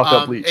if they fuck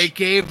up Bleach. It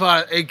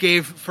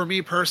gave for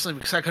me personally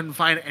because I couldn't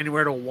find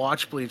anywhere to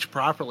watch Bleach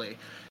properly.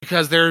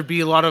 Because there would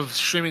be a lot of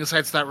streaming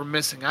sites that were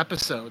missing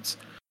episodes.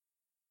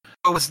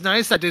 It was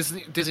nice that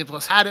Disney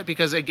Plus had it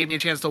because it gave me a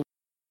chance to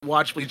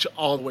watch Bleach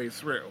all the way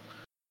through.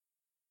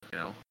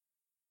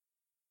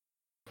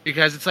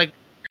 Because it's like,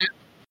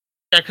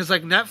 because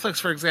like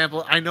Netflix, for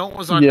example, I know it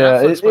was on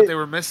Netflix, but they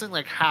were missing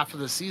like half of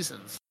the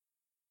seasons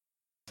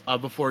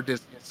before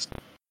Disney.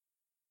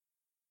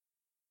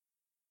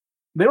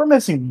 They were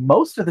missing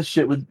most of the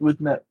shit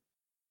with Net.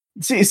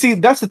 See,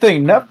 that's the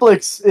thing.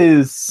 Netflix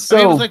is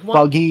so like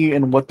buggy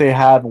in what they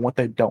have and what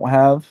they don't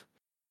have.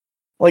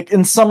 Like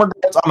in some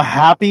regards, I'm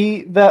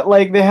happy that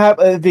like they have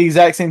at the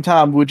exact same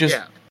time.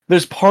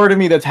 There's part of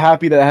me that's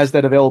happy that it has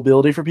that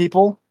availability for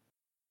people.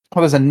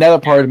 But there's another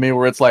part of me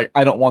where it's like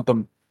I don't want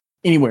them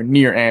anywhere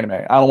near anime.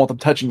 I don't want them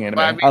touching anime.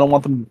 I don't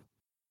want them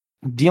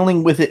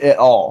dealing with it at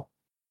all.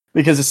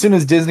 Because as soon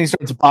as Disney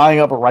starts buying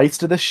up rights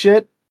to this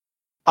shit,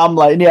 I'm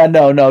like, yeah,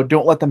 no,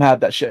 don't let them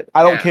have that shit.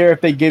 I don't care if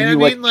they give you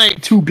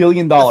like $2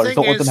 billion. Don't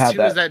let them have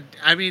that.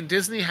 I mean,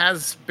 Disney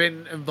has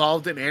been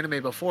involved in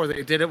anime before.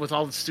 They did it with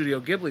all the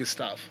Studio Ghibli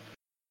stuff,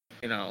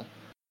 you know.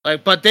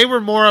 Like, but they were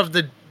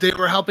they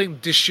were helping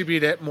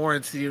distribute it more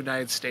into the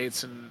United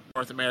States and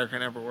North America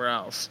and everywhere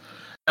else.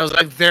 That was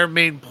like their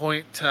main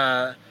point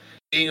to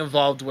being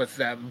involved with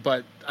them.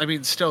 But I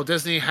mean, still,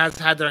 Disney has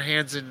had their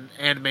hands in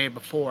anime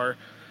before.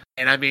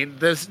 And I mean,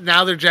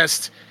 now they're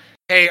just,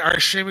 hey, our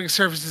streaming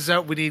service is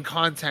out. We need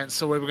content.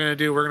 So what we're going to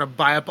do, we're going to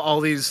buy up all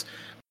these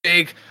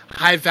big,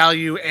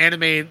 high-value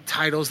anime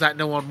titles that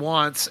no one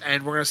wants,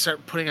 and we're going to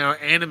start putting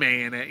out anime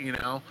in it, you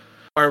know?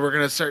 Or we're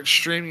going to start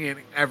streaming and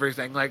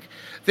everything. Like,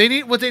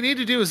 what they need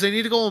to do is they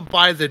need to go and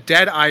buy the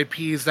dead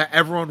IPs that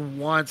everyone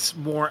wants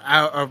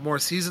more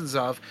seasons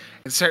of,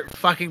 and start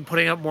fucking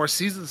putting out more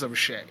seasons of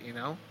shit, you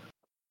know?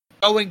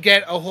 Go and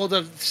get a hold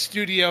of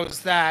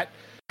studios that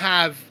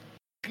have,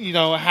 you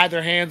know, had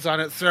their hands on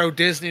it, throw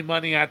Disney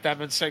money at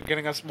them and start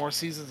getting us more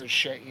seasons of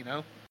shit, you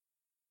know?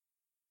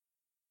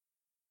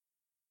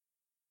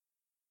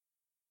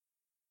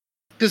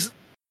 Because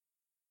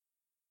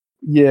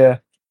yeah.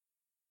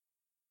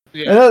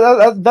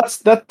 That's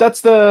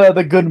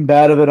the good and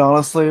bad of it,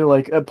 honestly.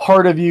 Like, a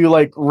part of you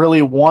like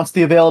really wants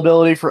the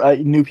availability for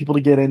new people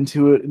to get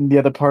into it, and the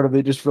other part of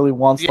it just really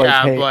wants hey,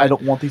 I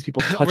don't want these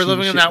people touching. We're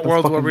living in that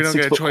world where we don't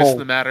get a choice in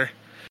the matter.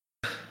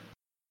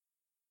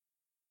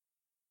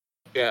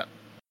 Yeah,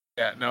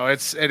 no,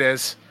 it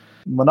is.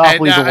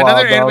 Monopoly's and, a wild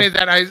another anime dog.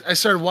 that I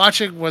started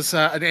watching was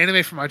an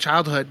anime from my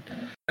childhood,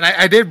 and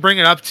I did bring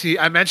it up to you.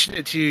 I mentioned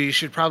it to you. You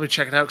should probably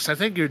check it out because I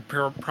think you'd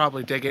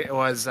probably dig it. It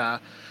was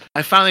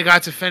I finally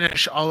got to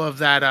finish all of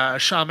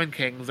that Shaman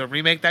King, the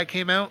remake that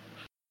came out.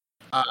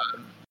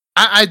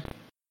 I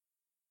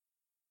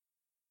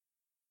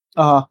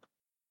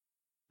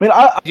mean,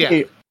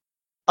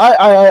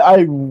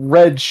 I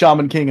read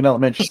Shaman King in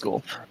elementary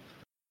school.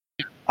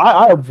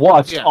 I've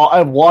watched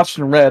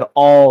and read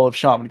all of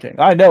Shaman King.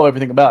 I know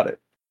everything about it.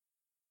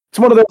 It's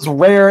one of those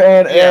rare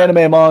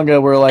anime manga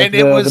where like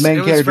the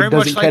main character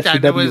doesn't catch the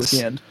W at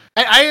the end.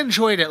 I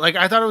enjoyed it. Like,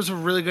 I thought it was a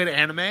really good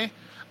anime.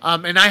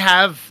 And I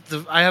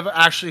have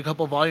actually a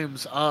couple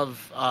volumes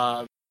of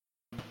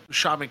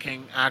Shaman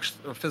King,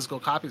 or physical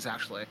copies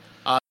actually,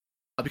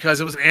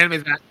 because it was an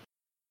anime that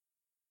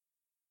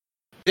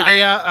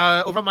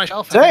I over on my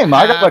shelf. Same,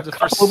 I got the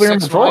first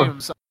 6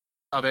 volumes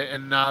of it,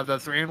 and the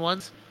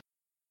 3-in-1s.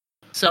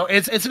 So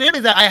it's an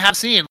anime that I have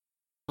seen.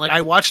 Like,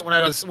 I watched when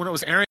it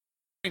was airing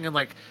in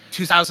like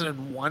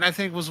 2001, I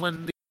think was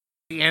when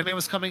the anime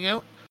was coming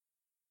out.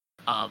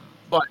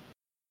 But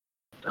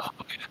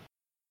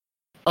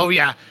oh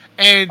yeah,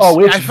 and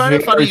it's I find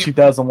it funny.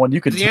 2001,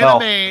 you could tell.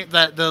 The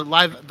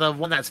anime, the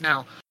one that's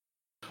now,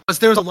 was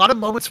there was a lot of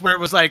moments where it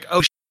was like,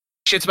 oh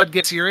shit's about to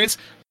get serious.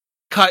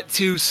 Cut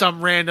to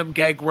some random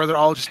gag where they're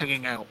all just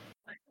hanging out.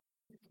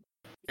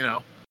 You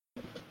know.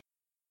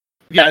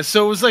 Yeah,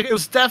 so it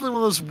was definitely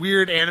one of those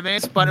weird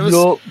animes, but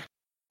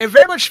it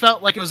very much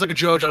felt like it was like a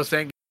JoJo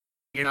thing,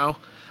 you know?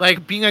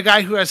 Like, being a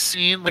guy who has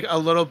seen like a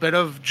little bit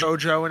of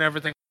JoJo and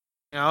everything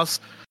else,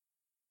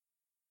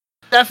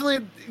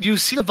 definitely you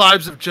see the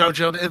vibes of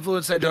JoJo, the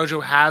influence that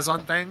JoJo has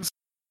on things.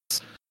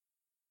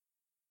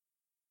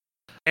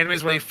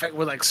 Animes where they fit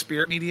with like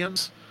spirit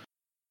mediums.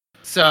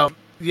 So,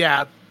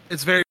 yeah,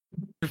 it's very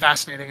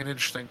fascinating and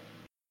interesting.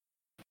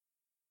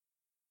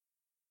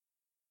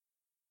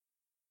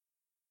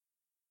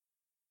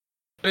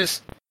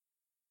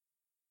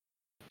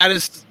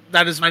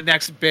 That is my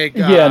next big.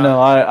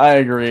 I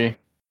agree.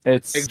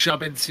 It's big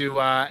jump into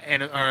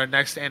our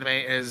next anime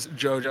is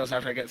JoJo's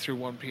after I get through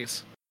One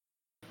Piece.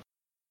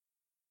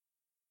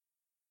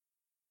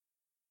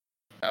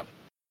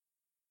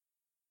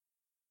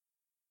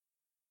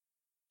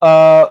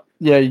 Yeah,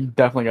 you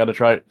definitely got to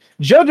try it.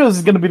 JoJo's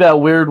is gonna be that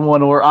weird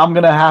one where I'm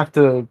gonna have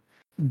to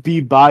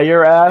be by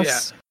your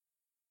ass. Yeah.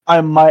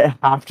 I might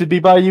have to be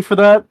by you for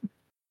that.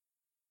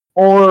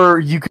 Or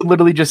you could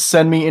literally just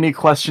send me any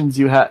questions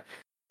you have.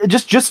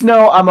 Just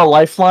know I'm a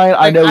lifeline.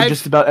 Like, I know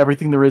just about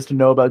everything there is to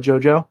know about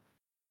JoJo.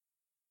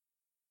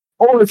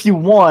 Or if you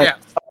want,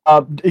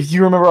 if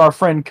you remember our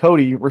friend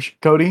Cody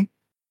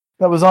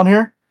that was on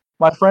here,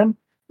 my friend.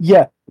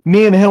 Yeah,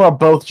 me and him are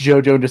both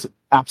JoJo, just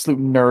absolute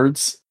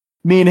nerds.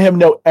 Me and him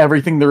know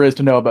everything there is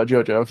to know about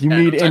JoJo. If you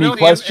need any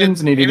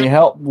questions, need any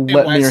help,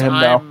 let me or him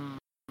know.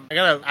 I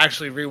gotta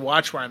actually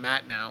rewatch where I'm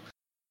at now.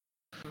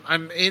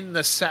 I'm in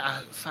the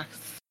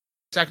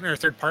second or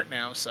third part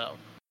now, so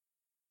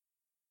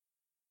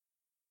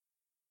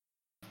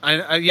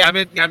I'm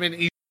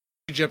in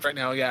Egypt right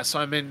now. Yeah, so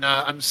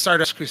I'm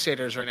Stardust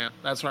Crusaders right now.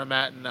 That's where I'm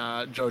at in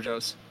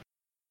JoJo's.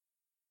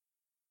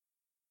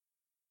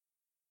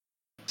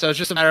 So it's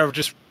just a matter of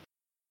just.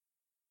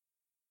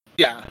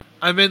 Yeah,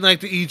 I'm in like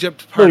the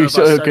Egypt part of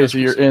okay, so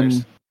you're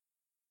in.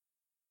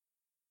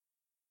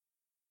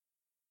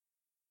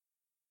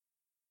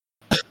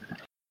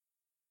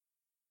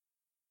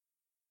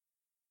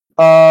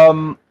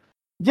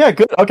 Yeah,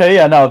 good. Okay,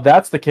 yeah, no, if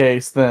that's the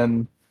case,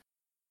 then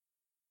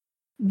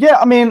yeah,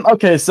 I mean,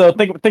 okay, so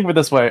think of it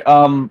this way.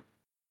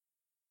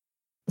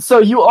 So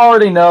you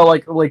already know,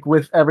 like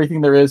with everything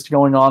there is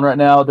going on right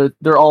now,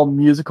 they're all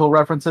musical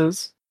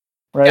references,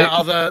 right? Yeah,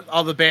 all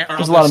the band.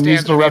 There's a lot of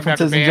musical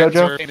references in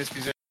JoJo.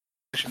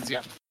 Musicians,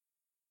 yeah.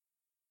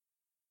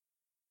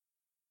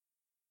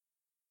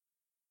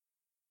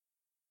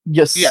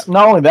 Yes. Yeah.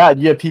 Not only that,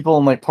 you have people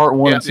in like part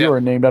 1 and 2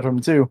 are named after him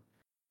too.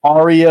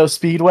 REO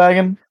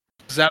Speedwagon.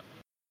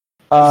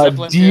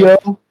 Zeppelin,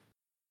 Dio.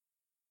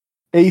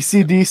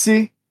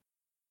 AC/DC.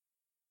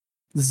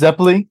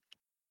 Zeppeli.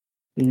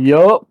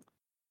 Yup.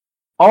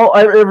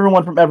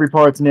 Everyone from every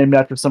part's named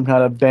after some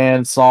kind of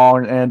band,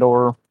 song, and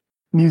or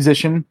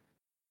musician.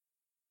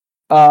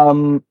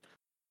 The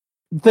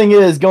thing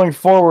is, going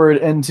forward,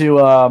 if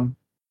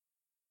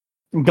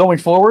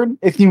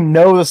you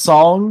know the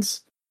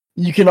songs,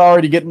 you can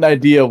already get an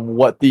idea of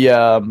what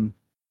the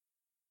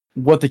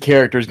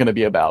character is going to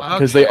be about,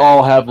 because they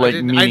all have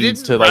like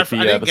meanings to like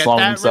the song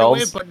themselves. Right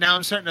away, but now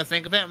I'm starting to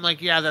think of it. I'm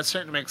like, yeah, that's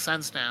starting to make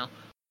sense now.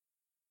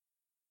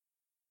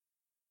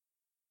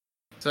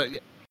 So yeah.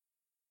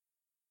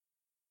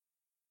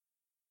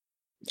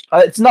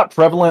 It's not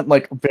prevalent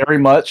like very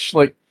much.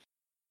 Like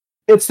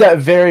it's that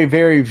very,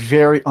 very,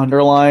 very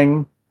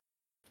underlying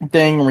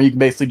thing where you can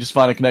basically just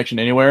find a connection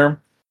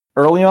anywhere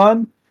early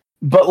on.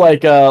 But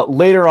like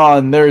later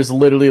on, there's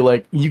literally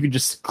like you can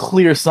just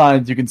clear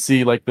signs. You can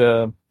see like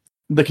the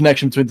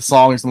connection between the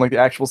songs and like the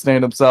actual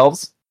stand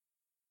themselves.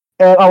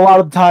 And a lot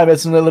of the time,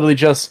 it's literally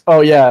just,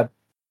 oh yeah,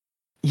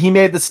 he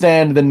made the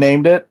stand, then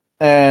named it,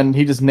 and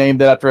he just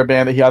named it after a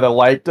band that he either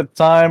liked at the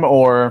time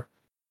or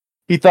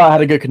he thought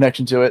had a good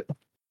connection to it.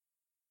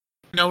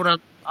 You know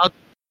what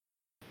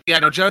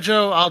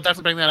JoJo. I'll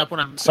definitely bring that up when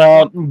I'm.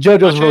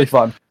 JoJo's really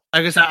fun.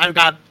 Like I said,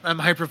 I'm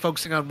hyper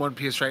focusing on One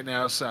Piece right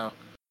now, so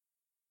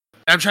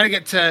I'm trying to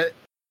get to.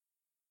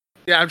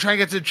 Yeah, I'm trying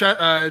to get to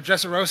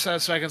Dressrosa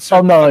so I can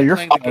start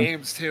playing the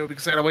games too,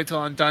 because I gotta wait till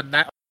I'm done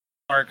that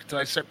arc until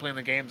I start playing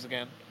the games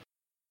again.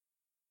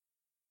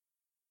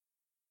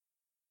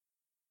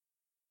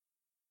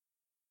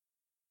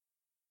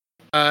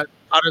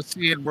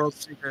 Odyssey and World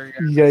Seeker.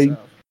 Yeah.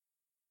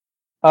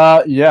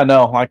 Yeah,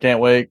 no, I can't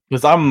wait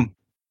because I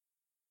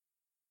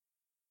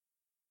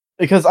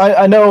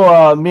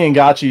know me and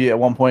Gachi at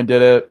one point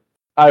did it.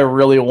 I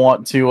really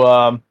want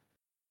to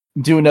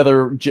do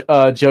another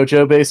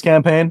JoJo based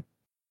campaign.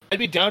 I'd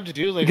be down to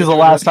do because the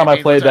last time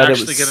I played that, it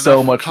was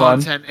so much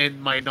fun. Content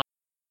in my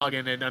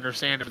login and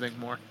understand everything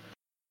more.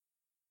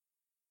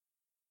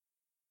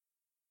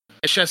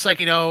 It's just like,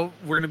 we're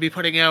going to be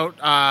putting out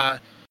on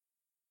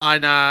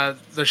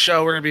the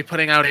show. We're going to be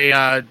putting out a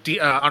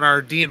on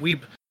our D and Weeb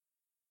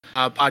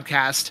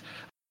podcast.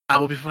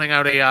 We'll be putting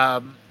out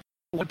a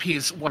One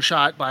Piece one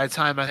shot by the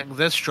time I think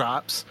this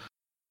drops.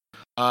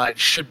 It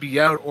should be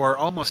out or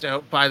almost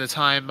out by the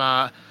time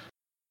live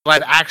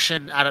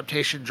action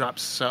adaptation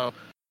drops. So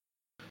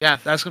yeah,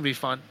 that's gonna be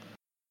fun.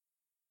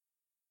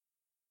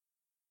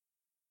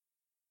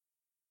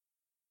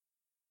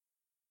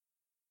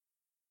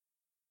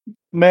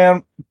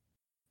 Man,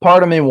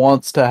 part of me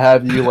wants to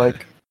have you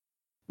like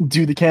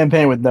do the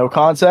campaign with no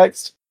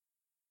context,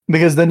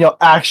 because then you'll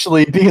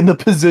actually be in the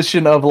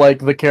position of like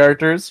the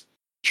characters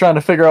trying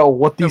to figure out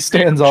what these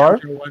stands are.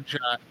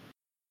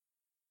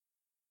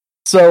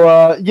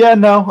 So yeah,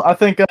 no, I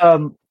think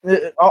I'll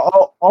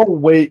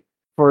wait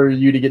for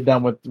you to get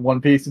done with One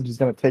Piece, which is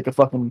gonna take a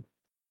fucking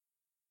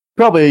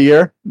probably a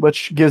year,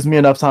 which gives me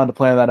enough time to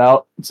plan that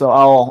out. So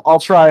I'll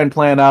try and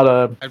plan out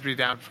a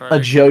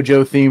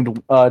JoJo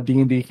themed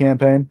D&D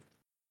campaign.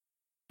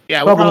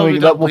 Yeah, we'll probably be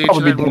done with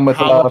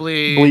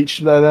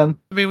Bleach by then.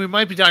 I mean, we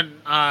might be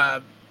done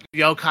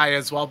Yokai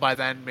as well by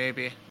then,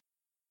 maybe.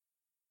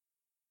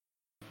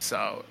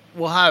 So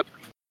we'll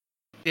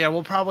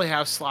probably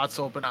have slots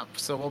open up.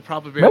 So we'll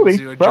probably be able to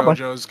do a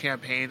JoJo's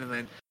campaign and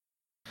then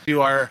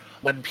do our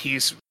One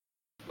Piece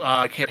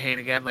campaign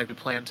again like we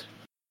planned.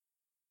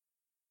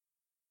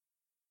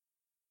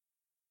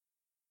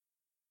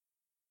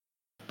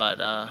 But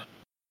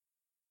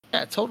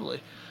yeah,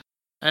 totally.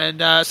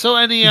 And so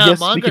any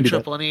manga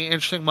triple, any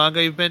interesting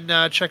manga you've been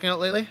checking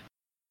out lately?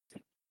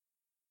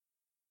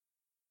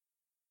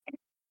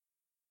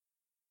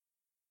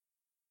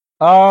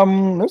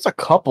 There's a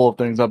couple of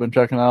things I've been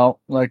checking out.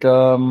 Like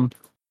trying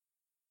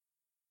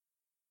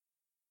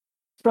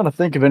to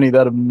think of any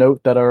that of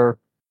note that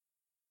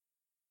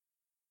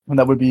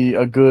would be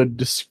a good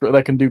that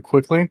I can do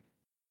quickly.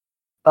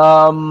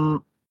 I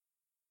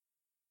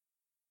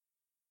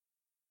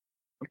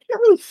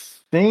can't really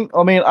think.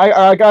 I mean,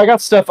 I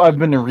got stuff I've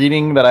been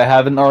reading that I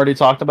haven't already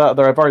talked about,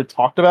 that I've already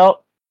talked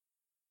about,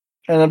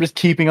 and I'm just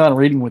keeping on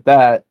reading with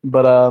that.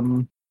 But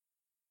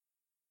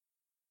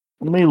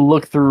let me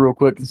look through real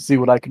quick and see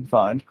what I can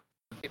find.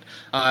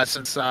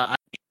 Since I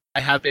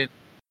have been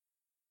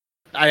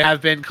I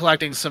have been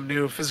collecting some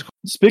new physical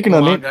Speaking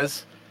of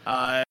mangas.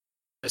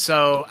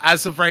 So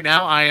as of right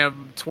now, I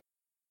am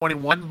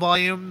 21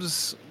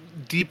 volumes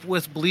deep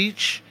with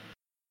Bleach,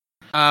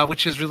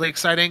 which is really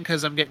exciting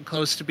because I'm getting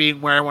close to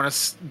being where I want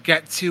to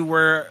get to,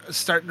 where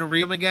starting to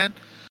read them again.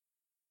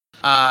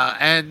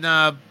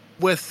 And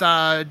with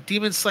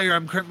Demon Slayer,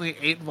 I'm currently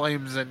 8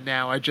 volumes in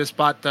now. I just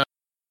bought the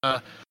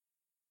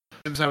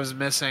volumes I was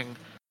missing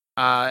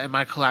in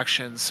my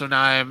collection, so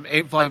now I'm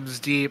 8 volumes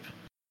deep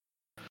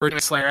for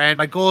Demon Slayer, and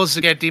my goal is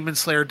to get Demon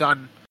Slayer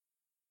done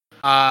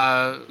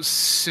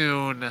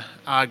soon.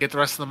 Get the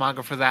rest of the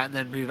manga for that, and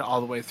then read it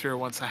all the way through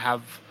once I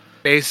have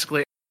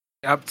basically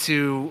up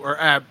to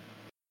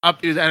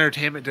the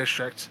Entertainment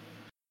District.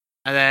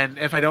 And then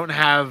if I don't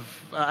have,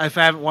 if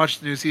I haven't watched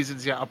the new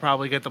seasons yet, I'll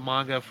probably get the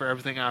manga for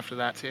everything after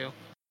that too.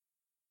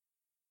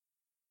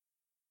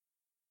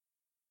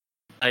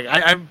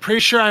 I'm pretty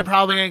sure I'm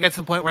probably gonna get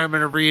to the point where I'm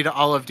gonna read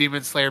all of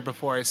Demon Slayer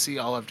before I see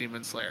all of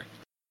Demon Slayer.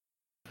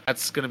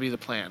 That's gonna be the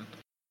plan.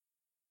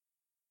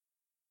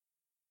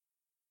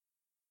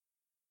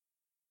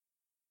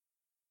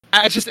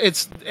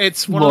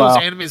 It's one of those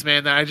animes,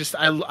 man,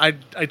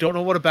 that I don't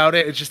know what about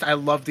it. It's just I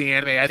love the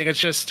anime. I think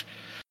it's just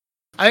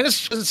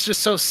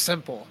so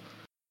simple.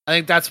 I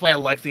think that's why I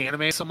like the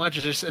anime so much.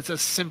 It's a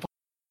simple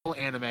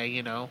anime,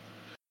 you know.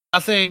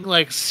 Nothing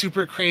like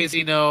super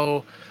crazy,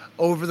 no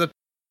over the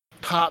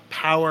top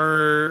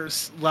power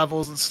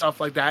levels and stuff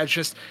like that.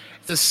 It's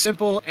a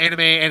simple anime,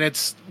 and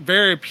it's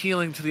very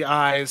appealing to the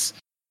eyes.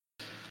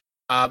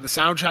 The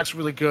soundtrack's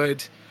really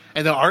good,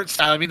 and the art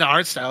style. I mean, the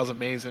art style is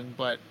amazing,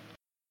 but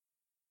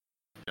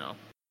you know,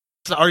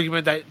 it's the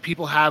argument that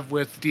people have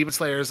with Demon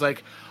Slayer is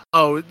like,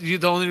 oh,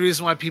 the only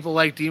reason why people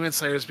like Demon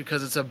Slayer is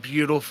because it's a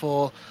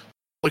beautiful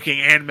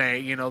looking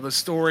anime. You know, the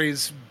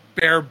story's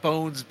bare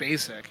bones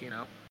basic, you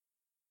know.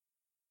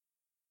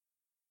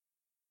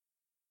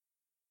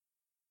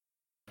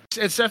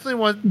 It's definitely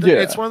one.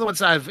 It's one of the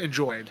ones I've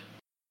enjoyed.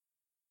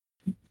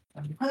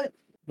 What?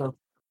 No.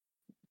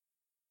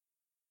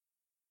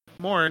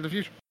 More in the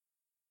future.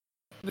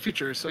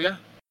 So yeah.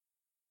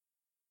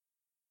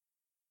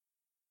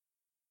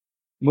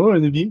 More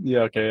in the future.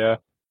 Yeah. Okay. Yeah.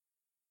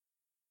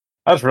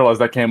 I just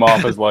realized that came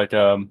off as like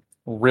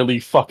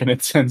really fucking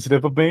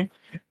insensitive of me,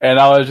 and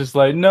I was just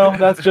like, no,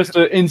 that's just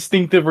an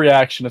instinctive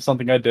reaction of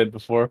something I did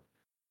before.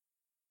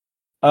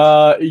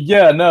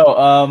 Yeah,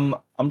 no,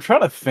 I'm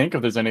trying to think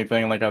if there's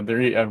anything like I'm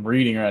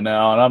reading right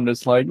now, and I'm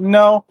just like,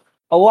 no.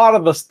 A lot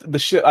of the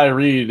shit I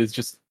read is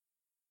just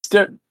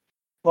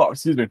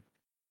excuse me.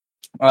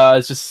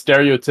 It's just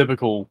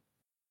stereotypical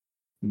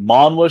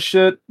manhwa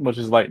shit, which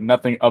is like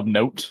nothing of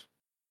note.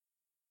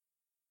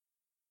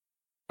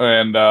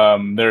 And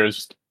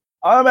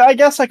I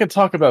guess I could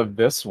talk about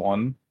this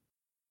one.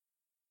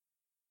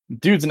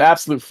 Dude's an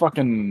absolute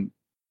fucking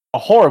a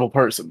horrible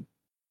person.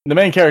 The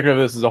main character of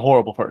this is a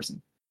horrible person.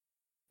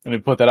 Let me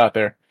put that out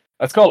there.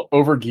 That's called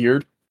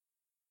Overgeared.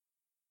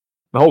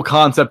 The whole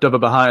concept of it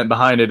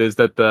behind it is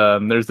that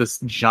there's this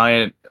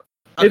giant.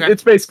 Okay.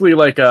 It's basically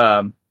like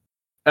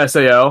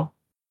SAO,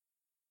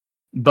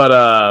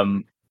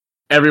 but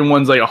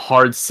everyone's like a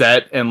hard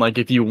set, and like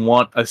if you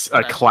want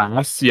a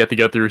class, you have to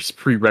go through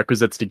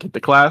prerequisites to get the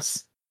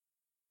class.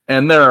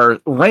 And there are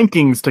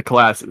rankings to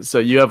classes. So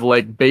you have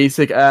like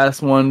basic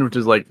ass one, which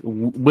is like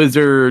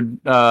wizard,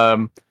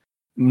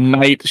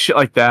 knight, shit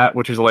like that,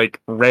 which is like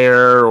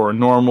rare or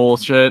normal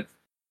shit.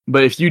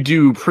 But if you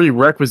do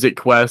prerequisite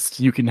quests,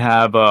 you can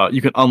have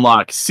you can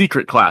unlock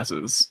secret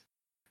classes.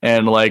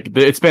 And like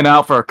it's been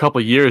out for a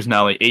couple years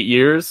now, like 8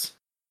 years,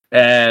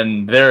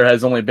 and there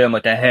has only been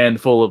like a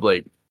handful of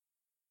like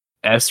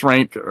S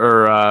rank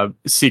or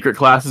secret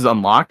classes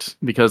unlocked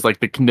because like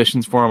the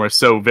conditions for them are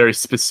so very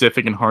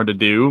specific and hard to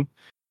do.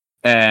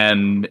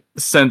 And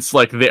since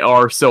like they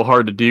are so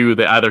hard to do,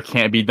 they either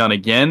can't be done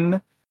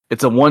again.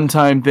 It's a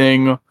one-time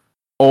thing,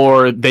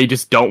 or they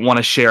just don't want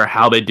to share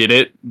how they did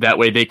it. That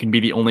way they can be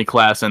the only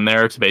class in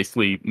there to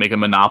basically make a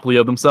monopoly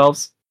of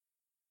themselves.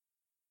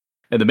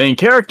 And the main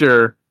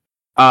character,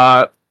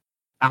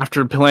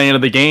 after playing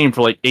the game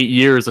for like 8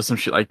 years or some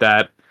shit like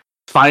that,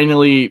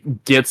 finally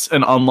gets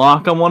an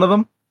unlock on one of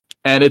them.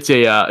 And it's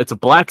a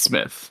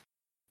blacksmith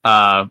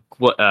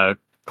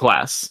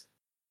class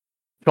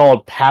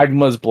called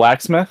Pagma's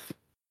Blacksmith,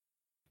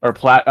 or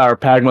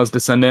Pagma's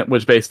Descendant,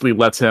 which basically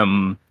lets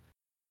him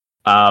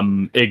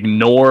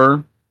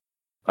ignore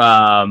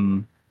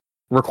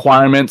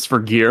requirements for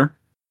gear,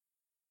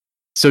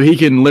 so he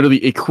can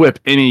literally equip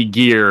any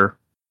gear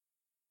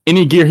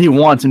he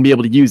wants and be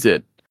able to use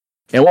it.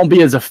 It won't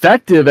be as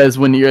effective as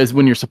when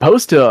you're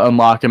supposed to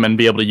unlock him and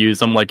be able to use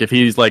them. Like if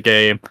he's like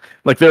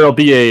there'll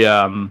be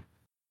a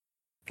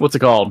what's it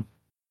called?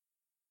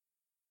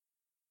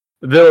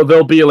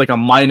 There'll be like a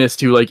minus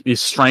to like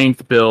his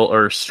strength bill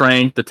or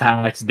strength,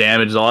 attacks,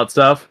 damage, all that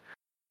stuff.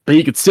 But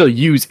he could still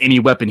use any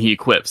weapon he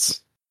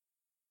equips.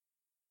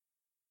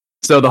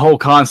 So the whole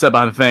concept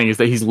behind the thing is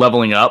that he's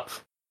leveling up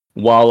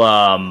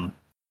while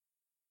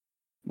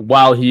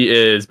he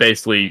is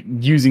basically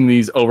using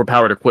these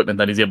overpowered equipment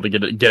that he's able to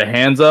get a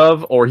hands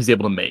of, or he's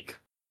able to make.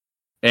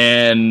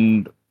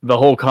 And the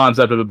whole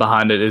concept of it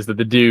behind it is that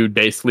the dude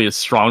basically is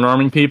strong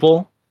arming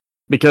people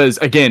because,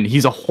 again,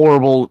 he's a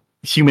horrible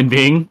human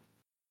being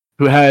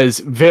who has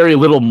very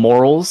little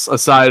morals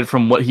aside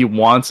from what he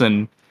wants,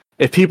 and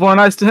if people are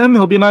nice to him,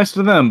 he'll be nice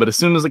to them. But as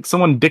soon as like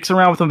someone dicks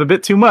around with him a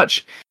bit too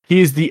much,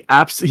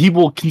 he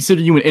will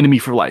consider you an enemy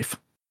for life.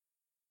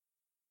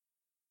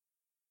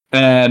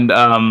 And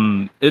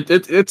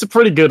it's a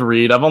pretty good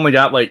read. I've only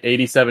got like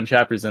 87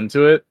 chapters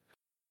into it.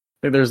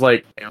 I think there's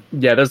like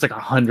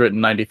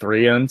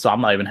 193 in, so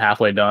I'm not even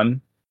halfway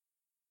done.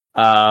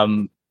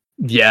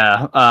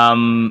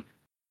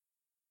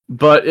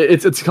 But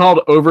it's called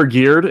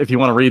Overgeared. If you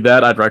want to read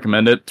that, I'd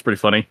recommend it. It's pretty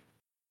funny.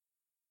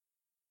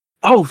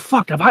 Oh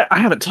fuck! I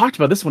haven't talked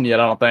about this one yet.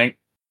 I don't think.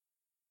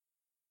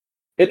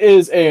 It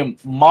is a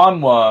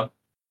manhwa.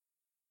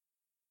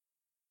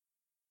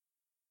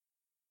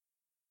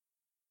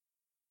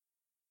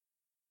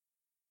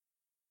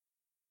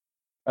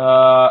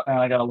 And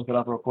I gotta look it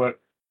up real quick.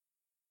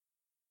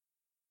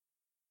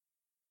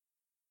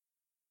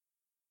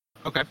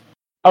 Okay.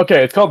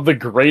 Okay, it's called The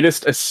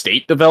Greatest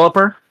Estate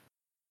Developer.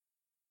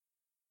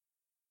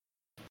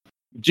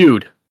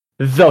 Dude,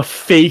 the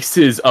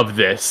faces of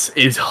this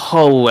is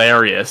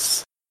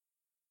hilarious.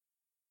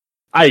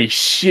 I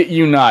shit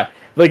you not.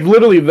 Like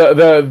literally,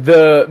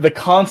 the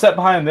concept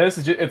behind this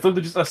is it's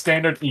literally just a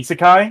standard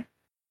isekai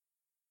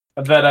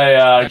that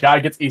a guy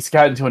gets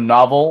isekai into a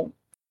novel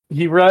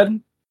he read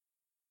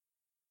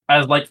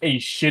as like a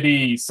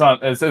shitty son,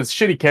 as a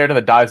shitty character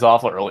that dies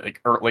off early,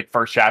 like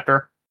first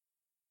chapter.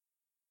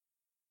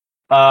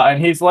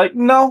 And he's like,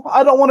 no,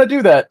 I don't want to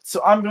do that,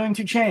 so I'm going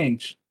to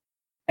change.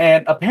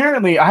 And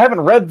apparently, I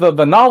haven't read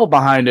the novel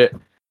behind it,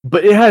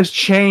 but it has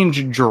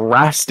changed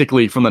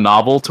drastically from the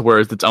novel to where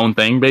it's its own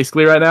thing,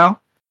 basically, right now.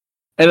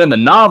 And in the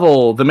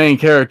novel, the main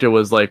character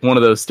was like one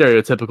of those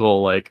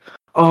stereotypical, like,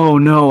 oh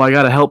no, I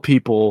gotta help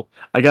people.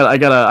 I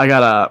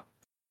gotta.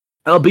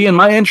 It'll be in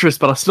my interest,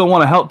 but I still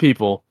want to help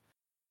people.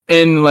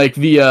 In like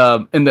the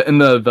manhwa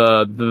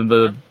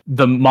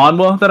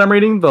that I'm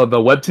reading, the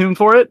webtoon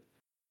for it,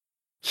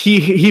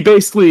 he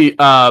basically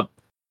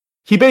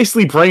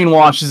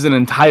brainwashes an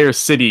entire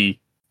city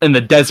in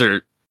the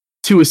desert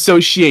to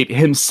associate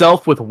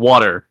himself with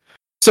water.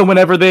 So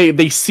whenever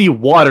they see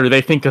water,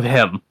 they think of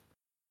him.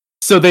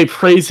 So they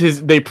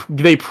praise they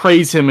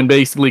praise him and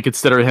basically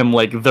consider him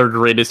like their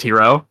greatest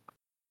hero.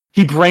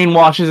 He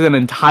brainwashes an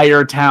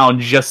entire town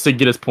just to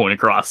get his point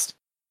across.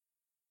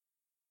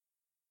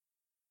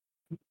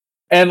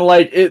 And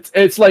like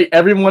it's like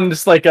everyone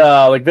just like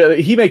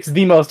he makes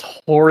the most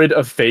horrid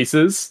of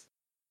faces.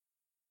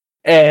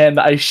 And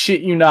I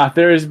shit you not,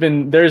 there's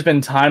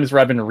been times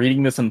where I've been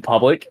reading this in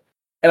public,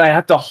 and I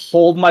have to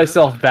hold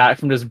myself back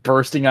from just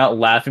bursting out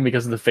laughing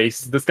because of the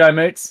faces this guy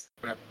makes.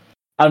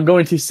 I'm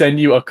going to send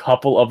you a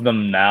couple of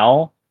them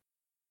now,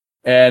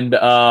 and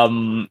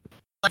action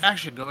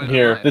going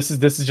here. On. This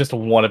is just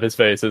one of his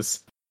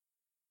faces.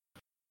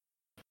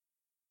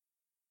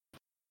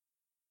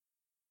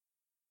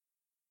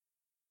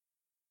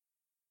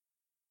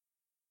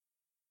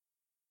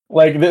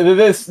 Like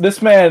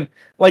this man,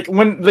 like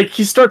when like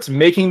he starts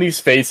making these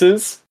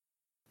faces,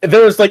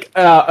 there's like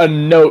a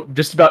note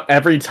just about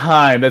every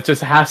time that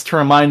just has to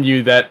remind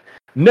you that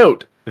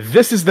note,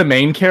 this is the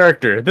main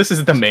character, this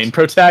is the main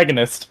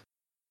protagonist.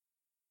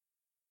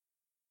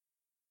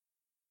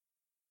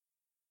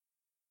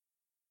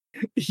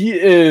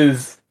 He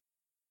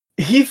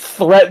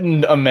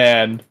threatened a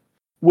man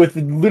with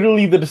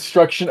literally the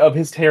destruction of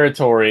his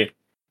territory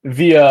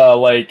via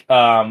like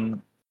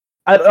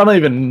I don't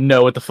even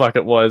know what the fuck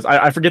it was.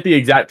 I forget the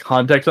exact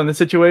context on the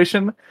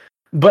situation,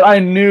 but I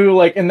knew,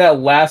 like, in that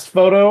last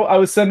photo I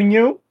was sending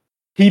you,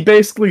 he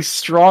basically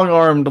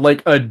strong-armed,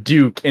 like, a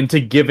duke into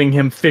giving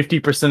him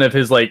 50% of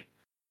his, like,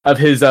 of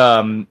his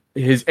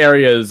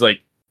area's,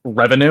 like,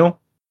 revenue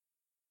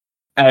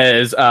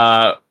as,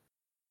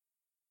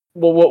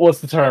 what's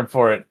the term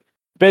for it?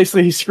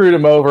 Basically, he screwed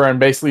him over and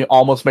basically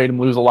almost made him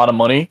lose a lot of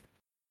money.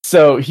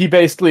 So he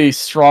basically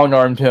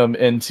strong-armed him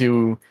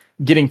into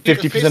getting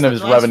 50% of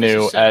his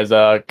revenue as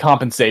a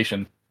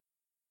compensation.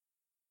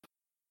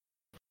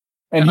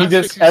 And he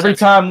just, every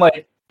time,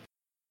 like...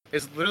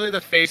 Is literally the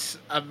face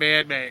a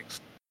man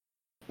makes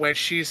when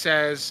she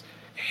says,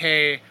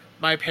 hey,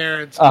 my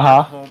parents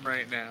aren't home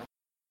right now.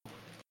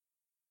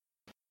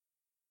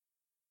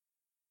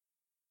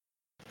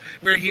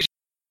 Where he's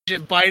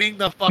just biting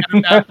the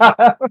fucking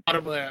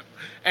bottom lip.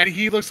 And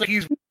he looks like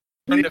he's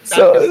ready to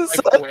fat his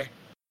life away.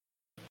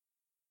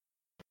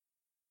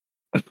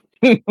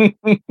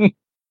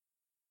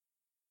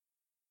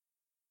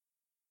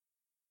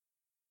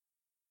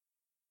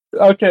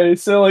 Okay,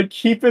 so like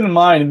keep in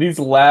mind these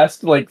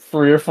last like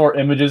 3 or 4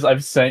 images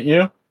I've sent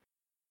you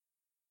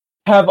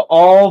have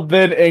all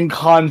been in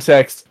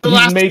context.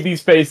 He's made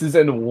these faces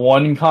in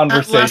one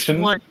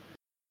conversation.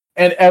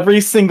 And every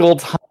single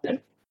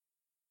time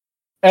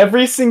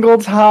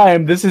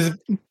this is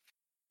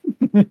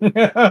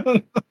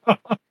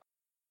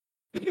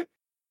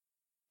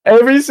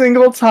every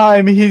single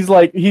time he's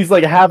like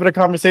having a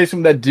conversation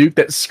with that duke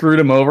that screwed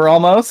him over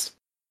almost.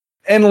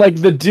 And like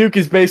the Duke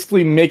is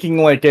basically making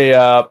like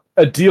a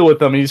deal with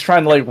them. He's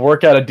trying to like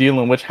work out a deal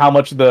in which how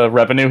much the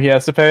revenue he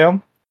has to pay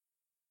him.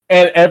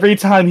 And every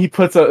time he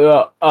puts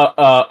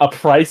a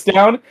price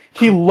down,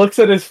 he looks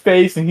at his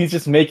face and he's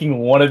just making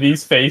one of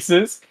these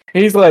faces.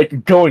 And he's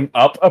like going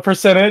up a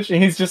percentage,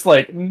 and he's just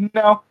like,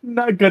 no,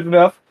 not good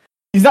enough.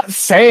 He's not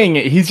saying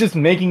it. He's just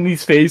making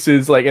these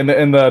faces, like, and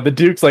the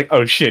Duke's like,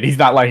 oh shit, he's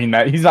not liking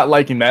that. He's not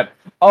liking that.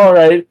 All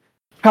right,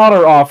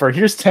 counter offer.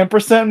 Here's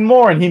 10%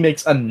 more, and he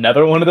makes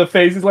another one of the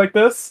faces like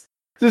this.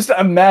 Just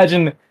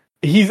imagine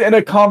he's in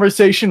a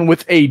conversation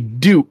with a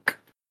Duke,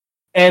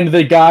 and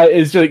the guy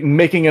is like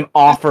making an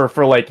offer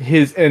for like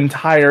his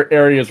entire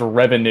area's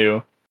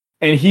revenue,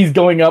 and he's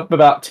going up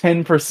about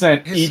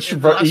 10% each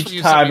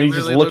time. He's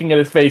just looking at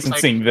his face and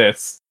seeing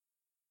this.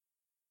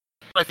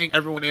 I think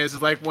everyone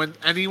is like when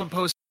anyone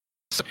posts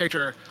a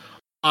picture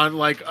on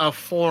like a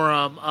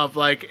forum of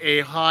like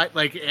a hot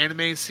like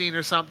anime scene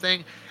or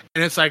something,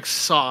 and it's like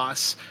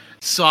sauce,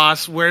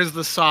 where's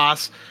the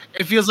sauce?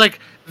 It feels like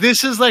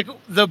this is like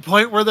the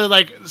point where they're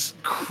like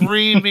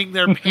creaming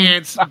their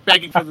pants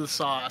begging for the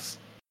sauce.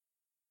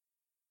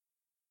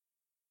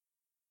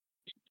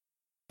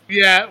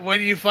 Yeah,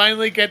 when you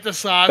finally get the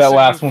sauce, that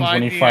last one's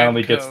when he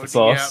finally gets the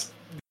sauce.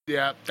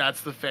 Yeah, that's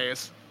the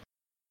face.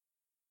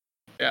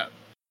 Yeah.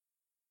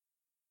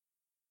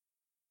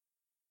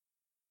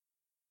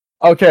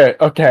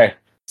 Okay.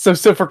 So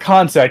for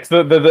context,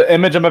 the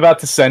image I'm about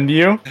to send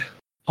you.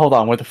 Hold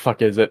on, where the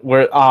fuck is it?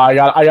 Where I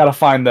gotta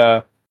find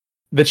the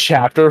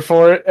chapter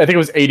for it. I think it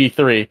was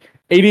 83.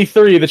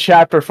 83, the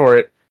chapter for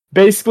it.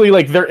 Basically,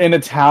 like they're in a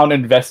town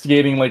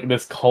investigating like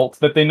this cult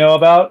that they know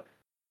about,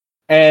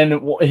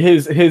 and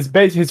his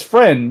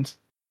friend,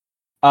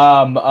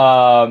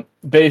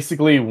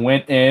 basically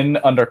went in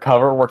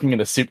undercover, working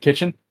in a soup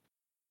kitchen,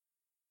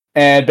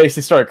 and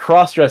basically started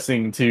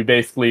cross-dressing to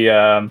basically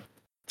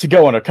to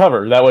go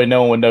undercover. That way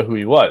no one would know who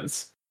he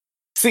was.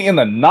 See, in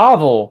the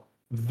novel,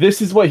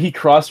 this is what he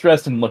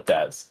cross-dressed and looked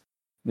as.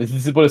 This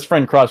is what his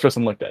friend cross-dressed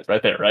and looked as,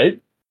 right there,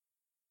 right?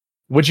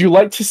 Would you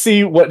like to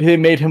see what he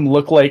made him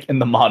look like in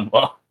the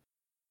manhwa?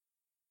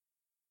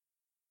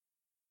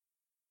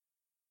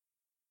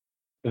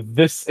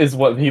 This is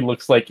what he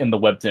looks like in the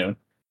webtoon.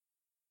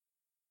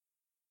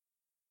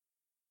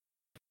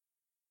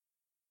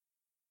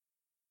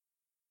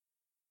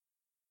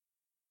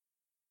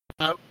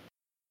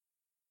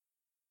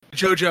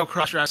 JoJo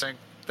cross-dressing.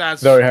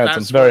 That's very handsome.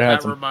 That's very what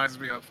handsome. That reminds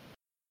me of.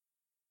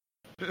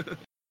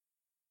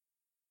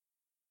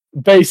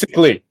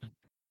 Basically.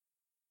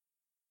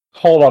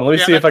 Hold on, let me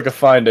see if I can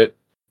find it.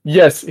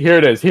 Yes, here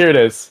it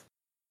is.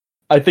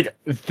 I think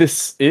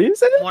this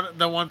is it?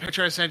 The one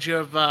picture I sent you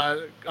of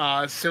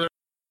Sailor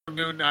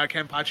Moon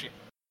Kenpachi.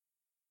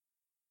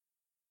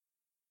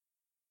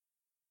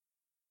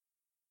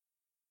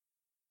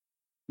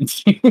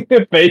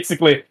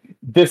 Basically,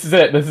 this is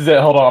it.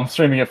 Hold on, I'm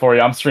streaming it for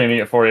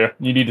you.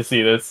 You need to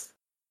see this.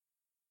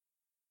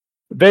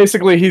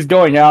 Basically, he's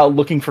going out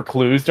looking for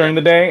clues during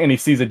the day, and he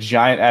sees a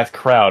giant-ass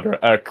crowd,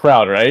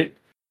 right?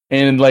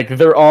 And, like,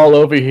 they're all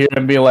over here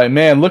and be like,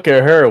 man, look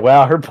at her.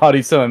 Wow, her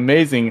body's so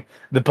amazing.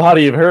 The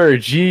body of her,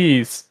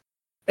 jeez.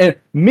 And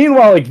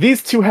meanwhile, like,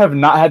 these two have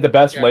not had the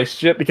best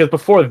relationship, because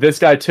before this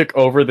guy took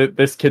over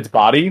this kid's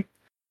body,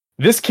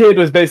 this kid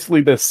was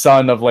basically the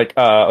son of, like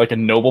a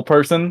noble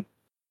person.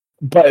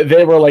 But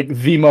they were, like,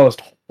 the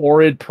most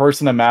horrid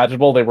person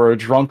imaginable. They were a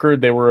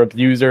drunkard. They were an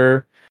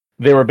abuser.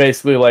 They were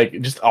basically,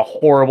 like, just a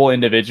horrible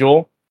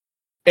individual.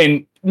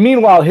 And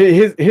meanwhile,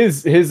 his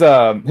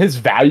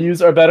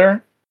values are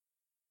better.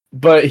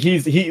 But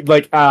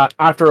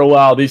after a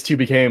while, these two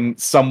became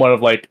somewhat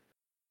of, like,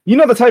 you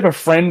know, the type of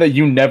friend that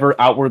you never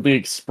outwardly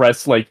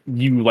express, like,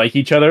 you like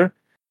each other,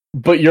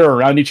 but you're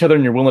around each other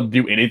and you're willing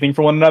to do anything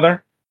for one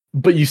another,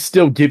 but you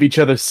still give each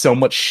other so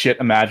much shit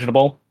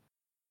imaginable.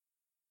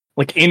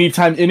 Like, any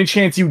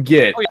chance you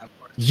get,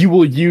 you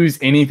will use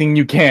anything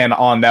you can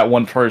on that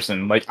one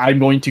person. Like, I'm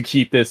going to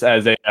keep this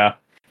as a,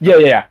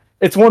 yeah.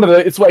 It's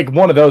like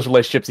one of those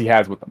relationships he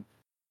has with them.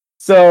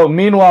 So,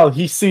 meanwhile,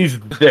 he sees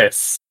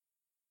this.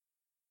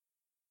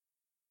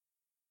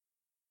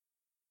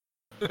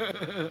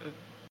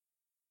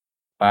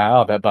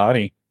 Wow, that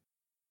body.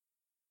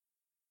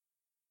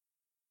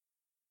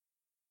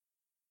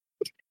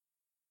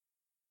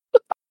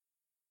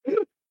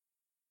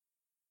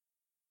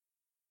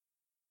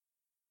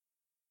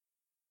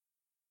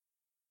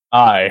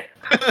 I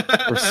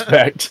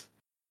respect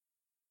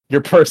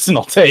your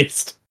personal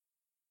taste.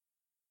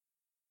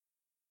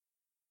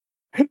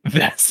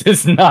 This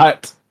is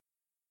not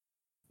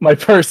my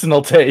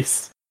personal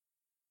taste.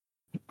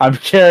 I'm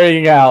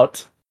carrying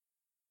out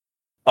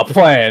a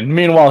plan.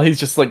 Meanwhile, he's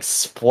just, like,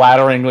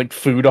 splattering, like,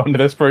 food onto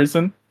this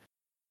person.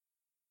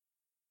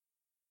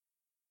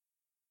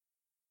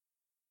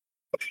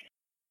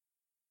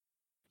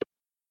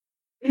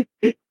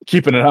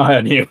 Keeping an eye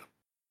on you.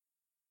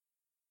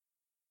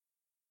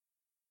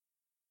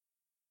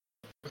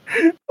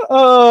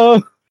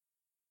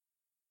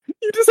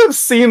 You just have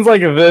scenes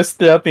like this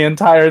throughout the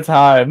entire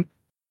time.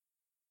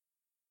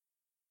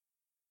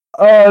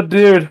 Oh,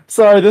 dude.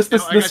 Sorry, this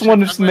I this got one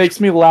you. just I'm makes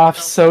with me laugh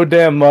No. so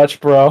damn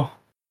much, bro.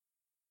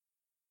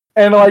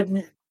 And like,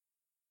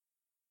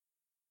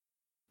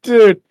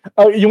 dude,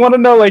 you want to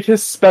know like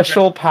his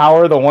special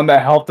power, the one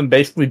that helped him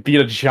basically beat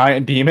a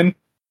giant demon?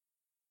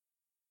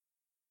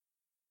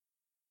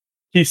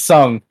 He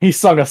sung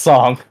a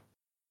song.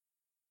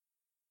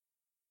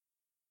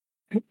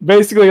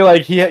 Basically,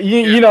 like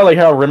you know, like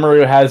how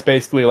Rimuru has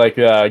basically like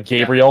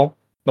Gabriel,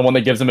 the one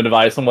that gives him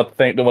advice on what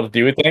to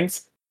do with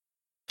things.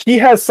 He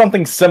has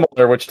something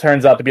similar, which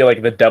turns out to be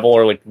like the devil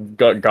or like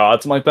God,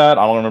 something like that.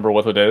 I don't remember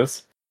what it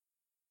is.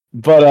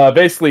 But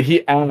basically,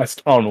 he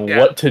asked on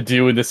what to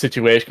do in this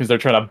situation because they're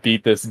trying to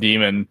beat this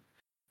demon,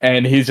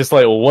 and he's just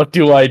like, "What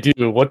do I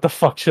do? What the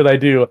fuck should I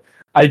do?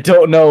 I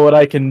don't know what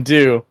I can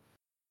do."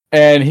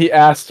 And he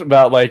asked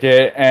about like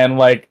it, and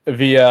like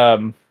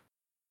the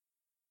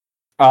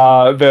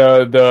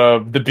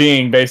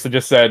being basically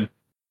just said,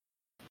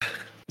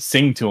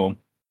 "Sing to him.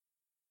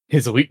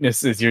 His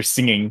weakness is your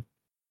singing."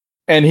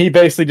 And he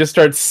basically just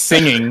starts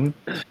singing.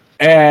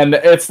 And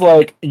it's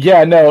like,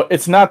 yeah, no,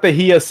 it's not that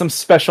he has some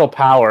special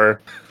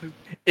power.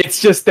 It's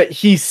just that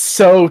he's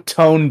so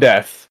tone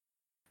deaf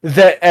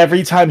that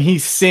every time he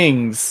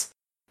sings,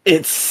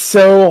 it's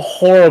so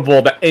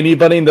horrible that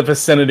anybody in the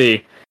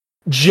vicinity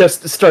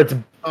just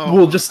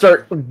will just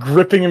start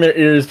gripping in their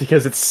ears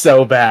because it's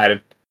so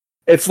bad.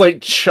 It's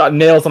like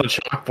nails on a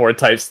chalkboard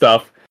type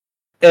stuff.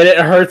 And it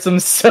hurts him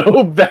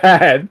so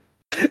bad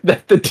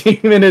that the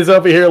demon is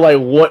over here like,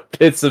 what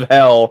pits of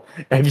hell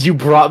have you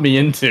brought me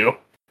into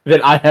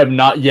that I have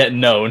not yet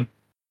known?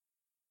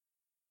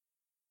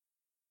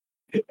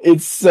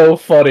 It's so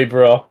funny,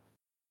 bro.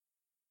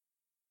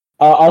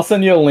 I'll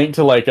send you a link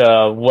to like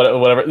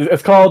whatever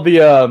it's called,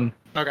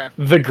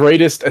 the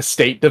Greatest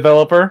Estate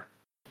Developer,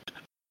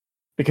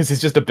 because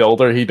he's just a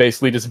builder. He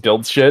basically just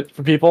builds shit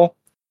for people.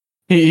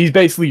 He's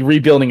basically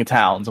rebuilding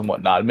towns and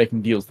whatnot and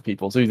making deals with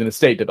people. So he's an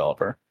estate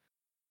developer.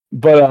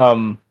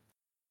 But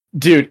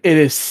dude, it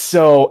is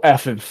so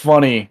effing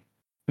funny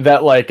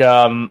that like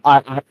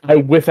I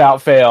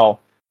without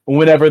fail,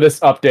 whenever this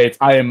updates,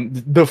 I am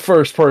the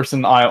first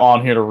person I'm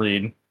on here to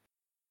read.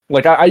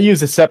 Like I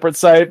use a separate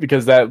site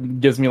because that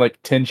gives me like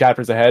 10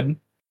 chapters ahead.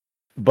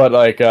 But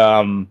like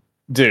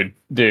dude,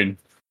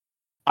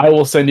 I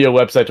will send you a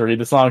website to read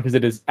this on because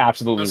it is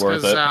absolutely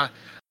worth it. I'm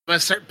gonna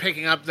start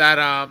picking up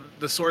that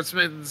the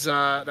Swordsman's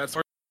that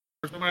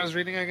Swordsman I was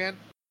reading again.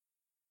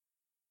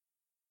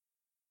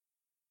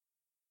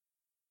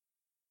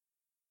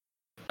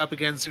 Up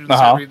again soon as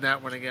I read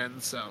that one again.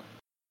 So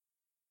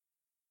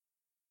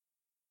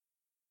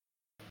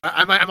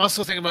I'm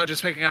also thinking about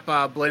just picking up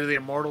Blade of the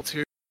Immortal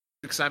too,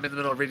 because I'm in the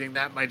middle of reading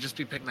that. Might just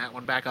be picking that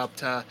one back up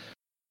to.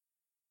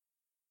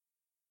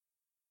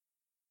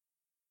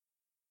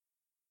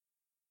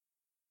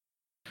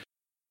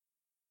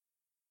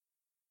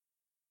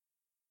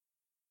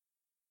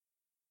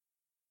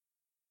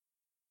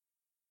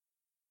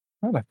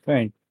 I don't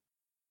think.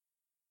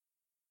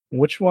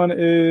 Which one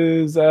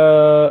is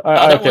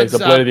okay, so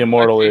Blade of the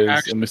Immortal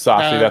is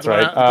Musashi, that's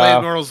right. Blade of the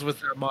Immortal's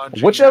with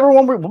Manji. Whichever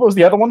one, what was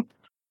the other one?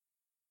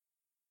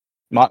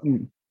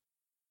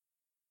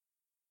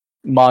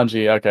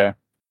 Manji, okay.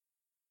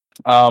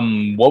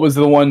 What was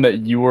the one that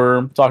you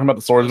were talking about,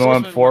 the Swordsman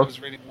one before?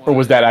 Or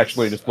was that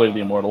actually just Blade of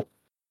the Immortal?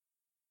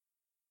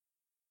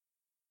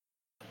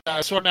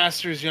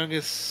 Swordmaster's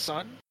youngest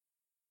son?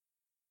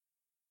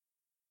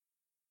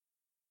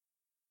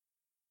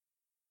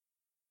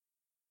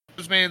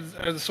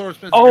 The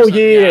Swordsman's. Oh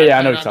yeah,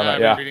 I know what you're talking about.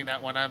 Yeah, reading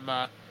that one.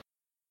 I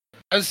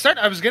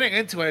was getting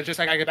into it. It's just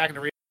like I get back into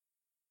reading.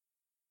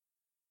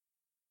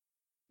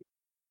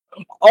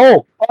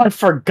 Oh, I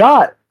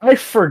forgot.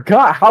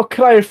 How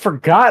could I have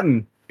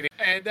forgotten?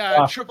 And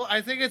Triple,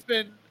 I think it's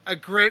been a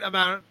great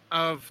amount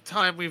of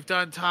time we've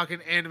done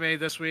talking anime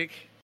this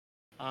week.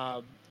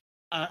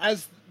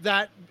 As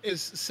that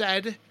is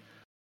said,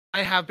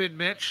 I have been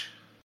Mitch.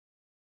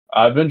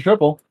 I've been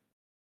Triple.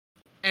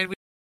 And we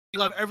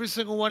love every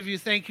single one of you.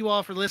 Thank you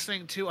all for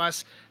listening to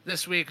us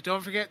this week.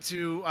 Don't forget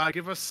to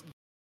give us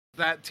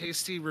that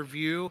tasty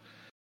review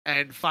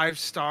and 5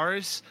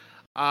 stars.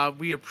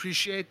 We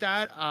appreciate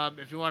that.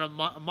 If you want to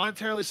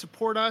monetarily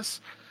support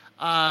us,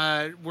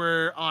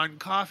 we're on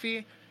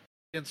Coffee.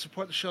 You can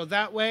support the show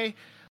that way.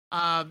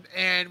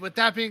 And with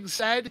that being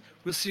said,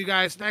 we'll see you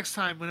guys next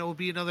time when it will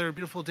be another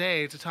beautiful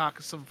day to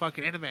talk some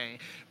fucking anime.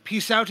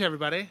 Peace out,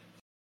 everybody.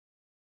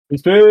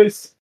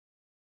 Peace.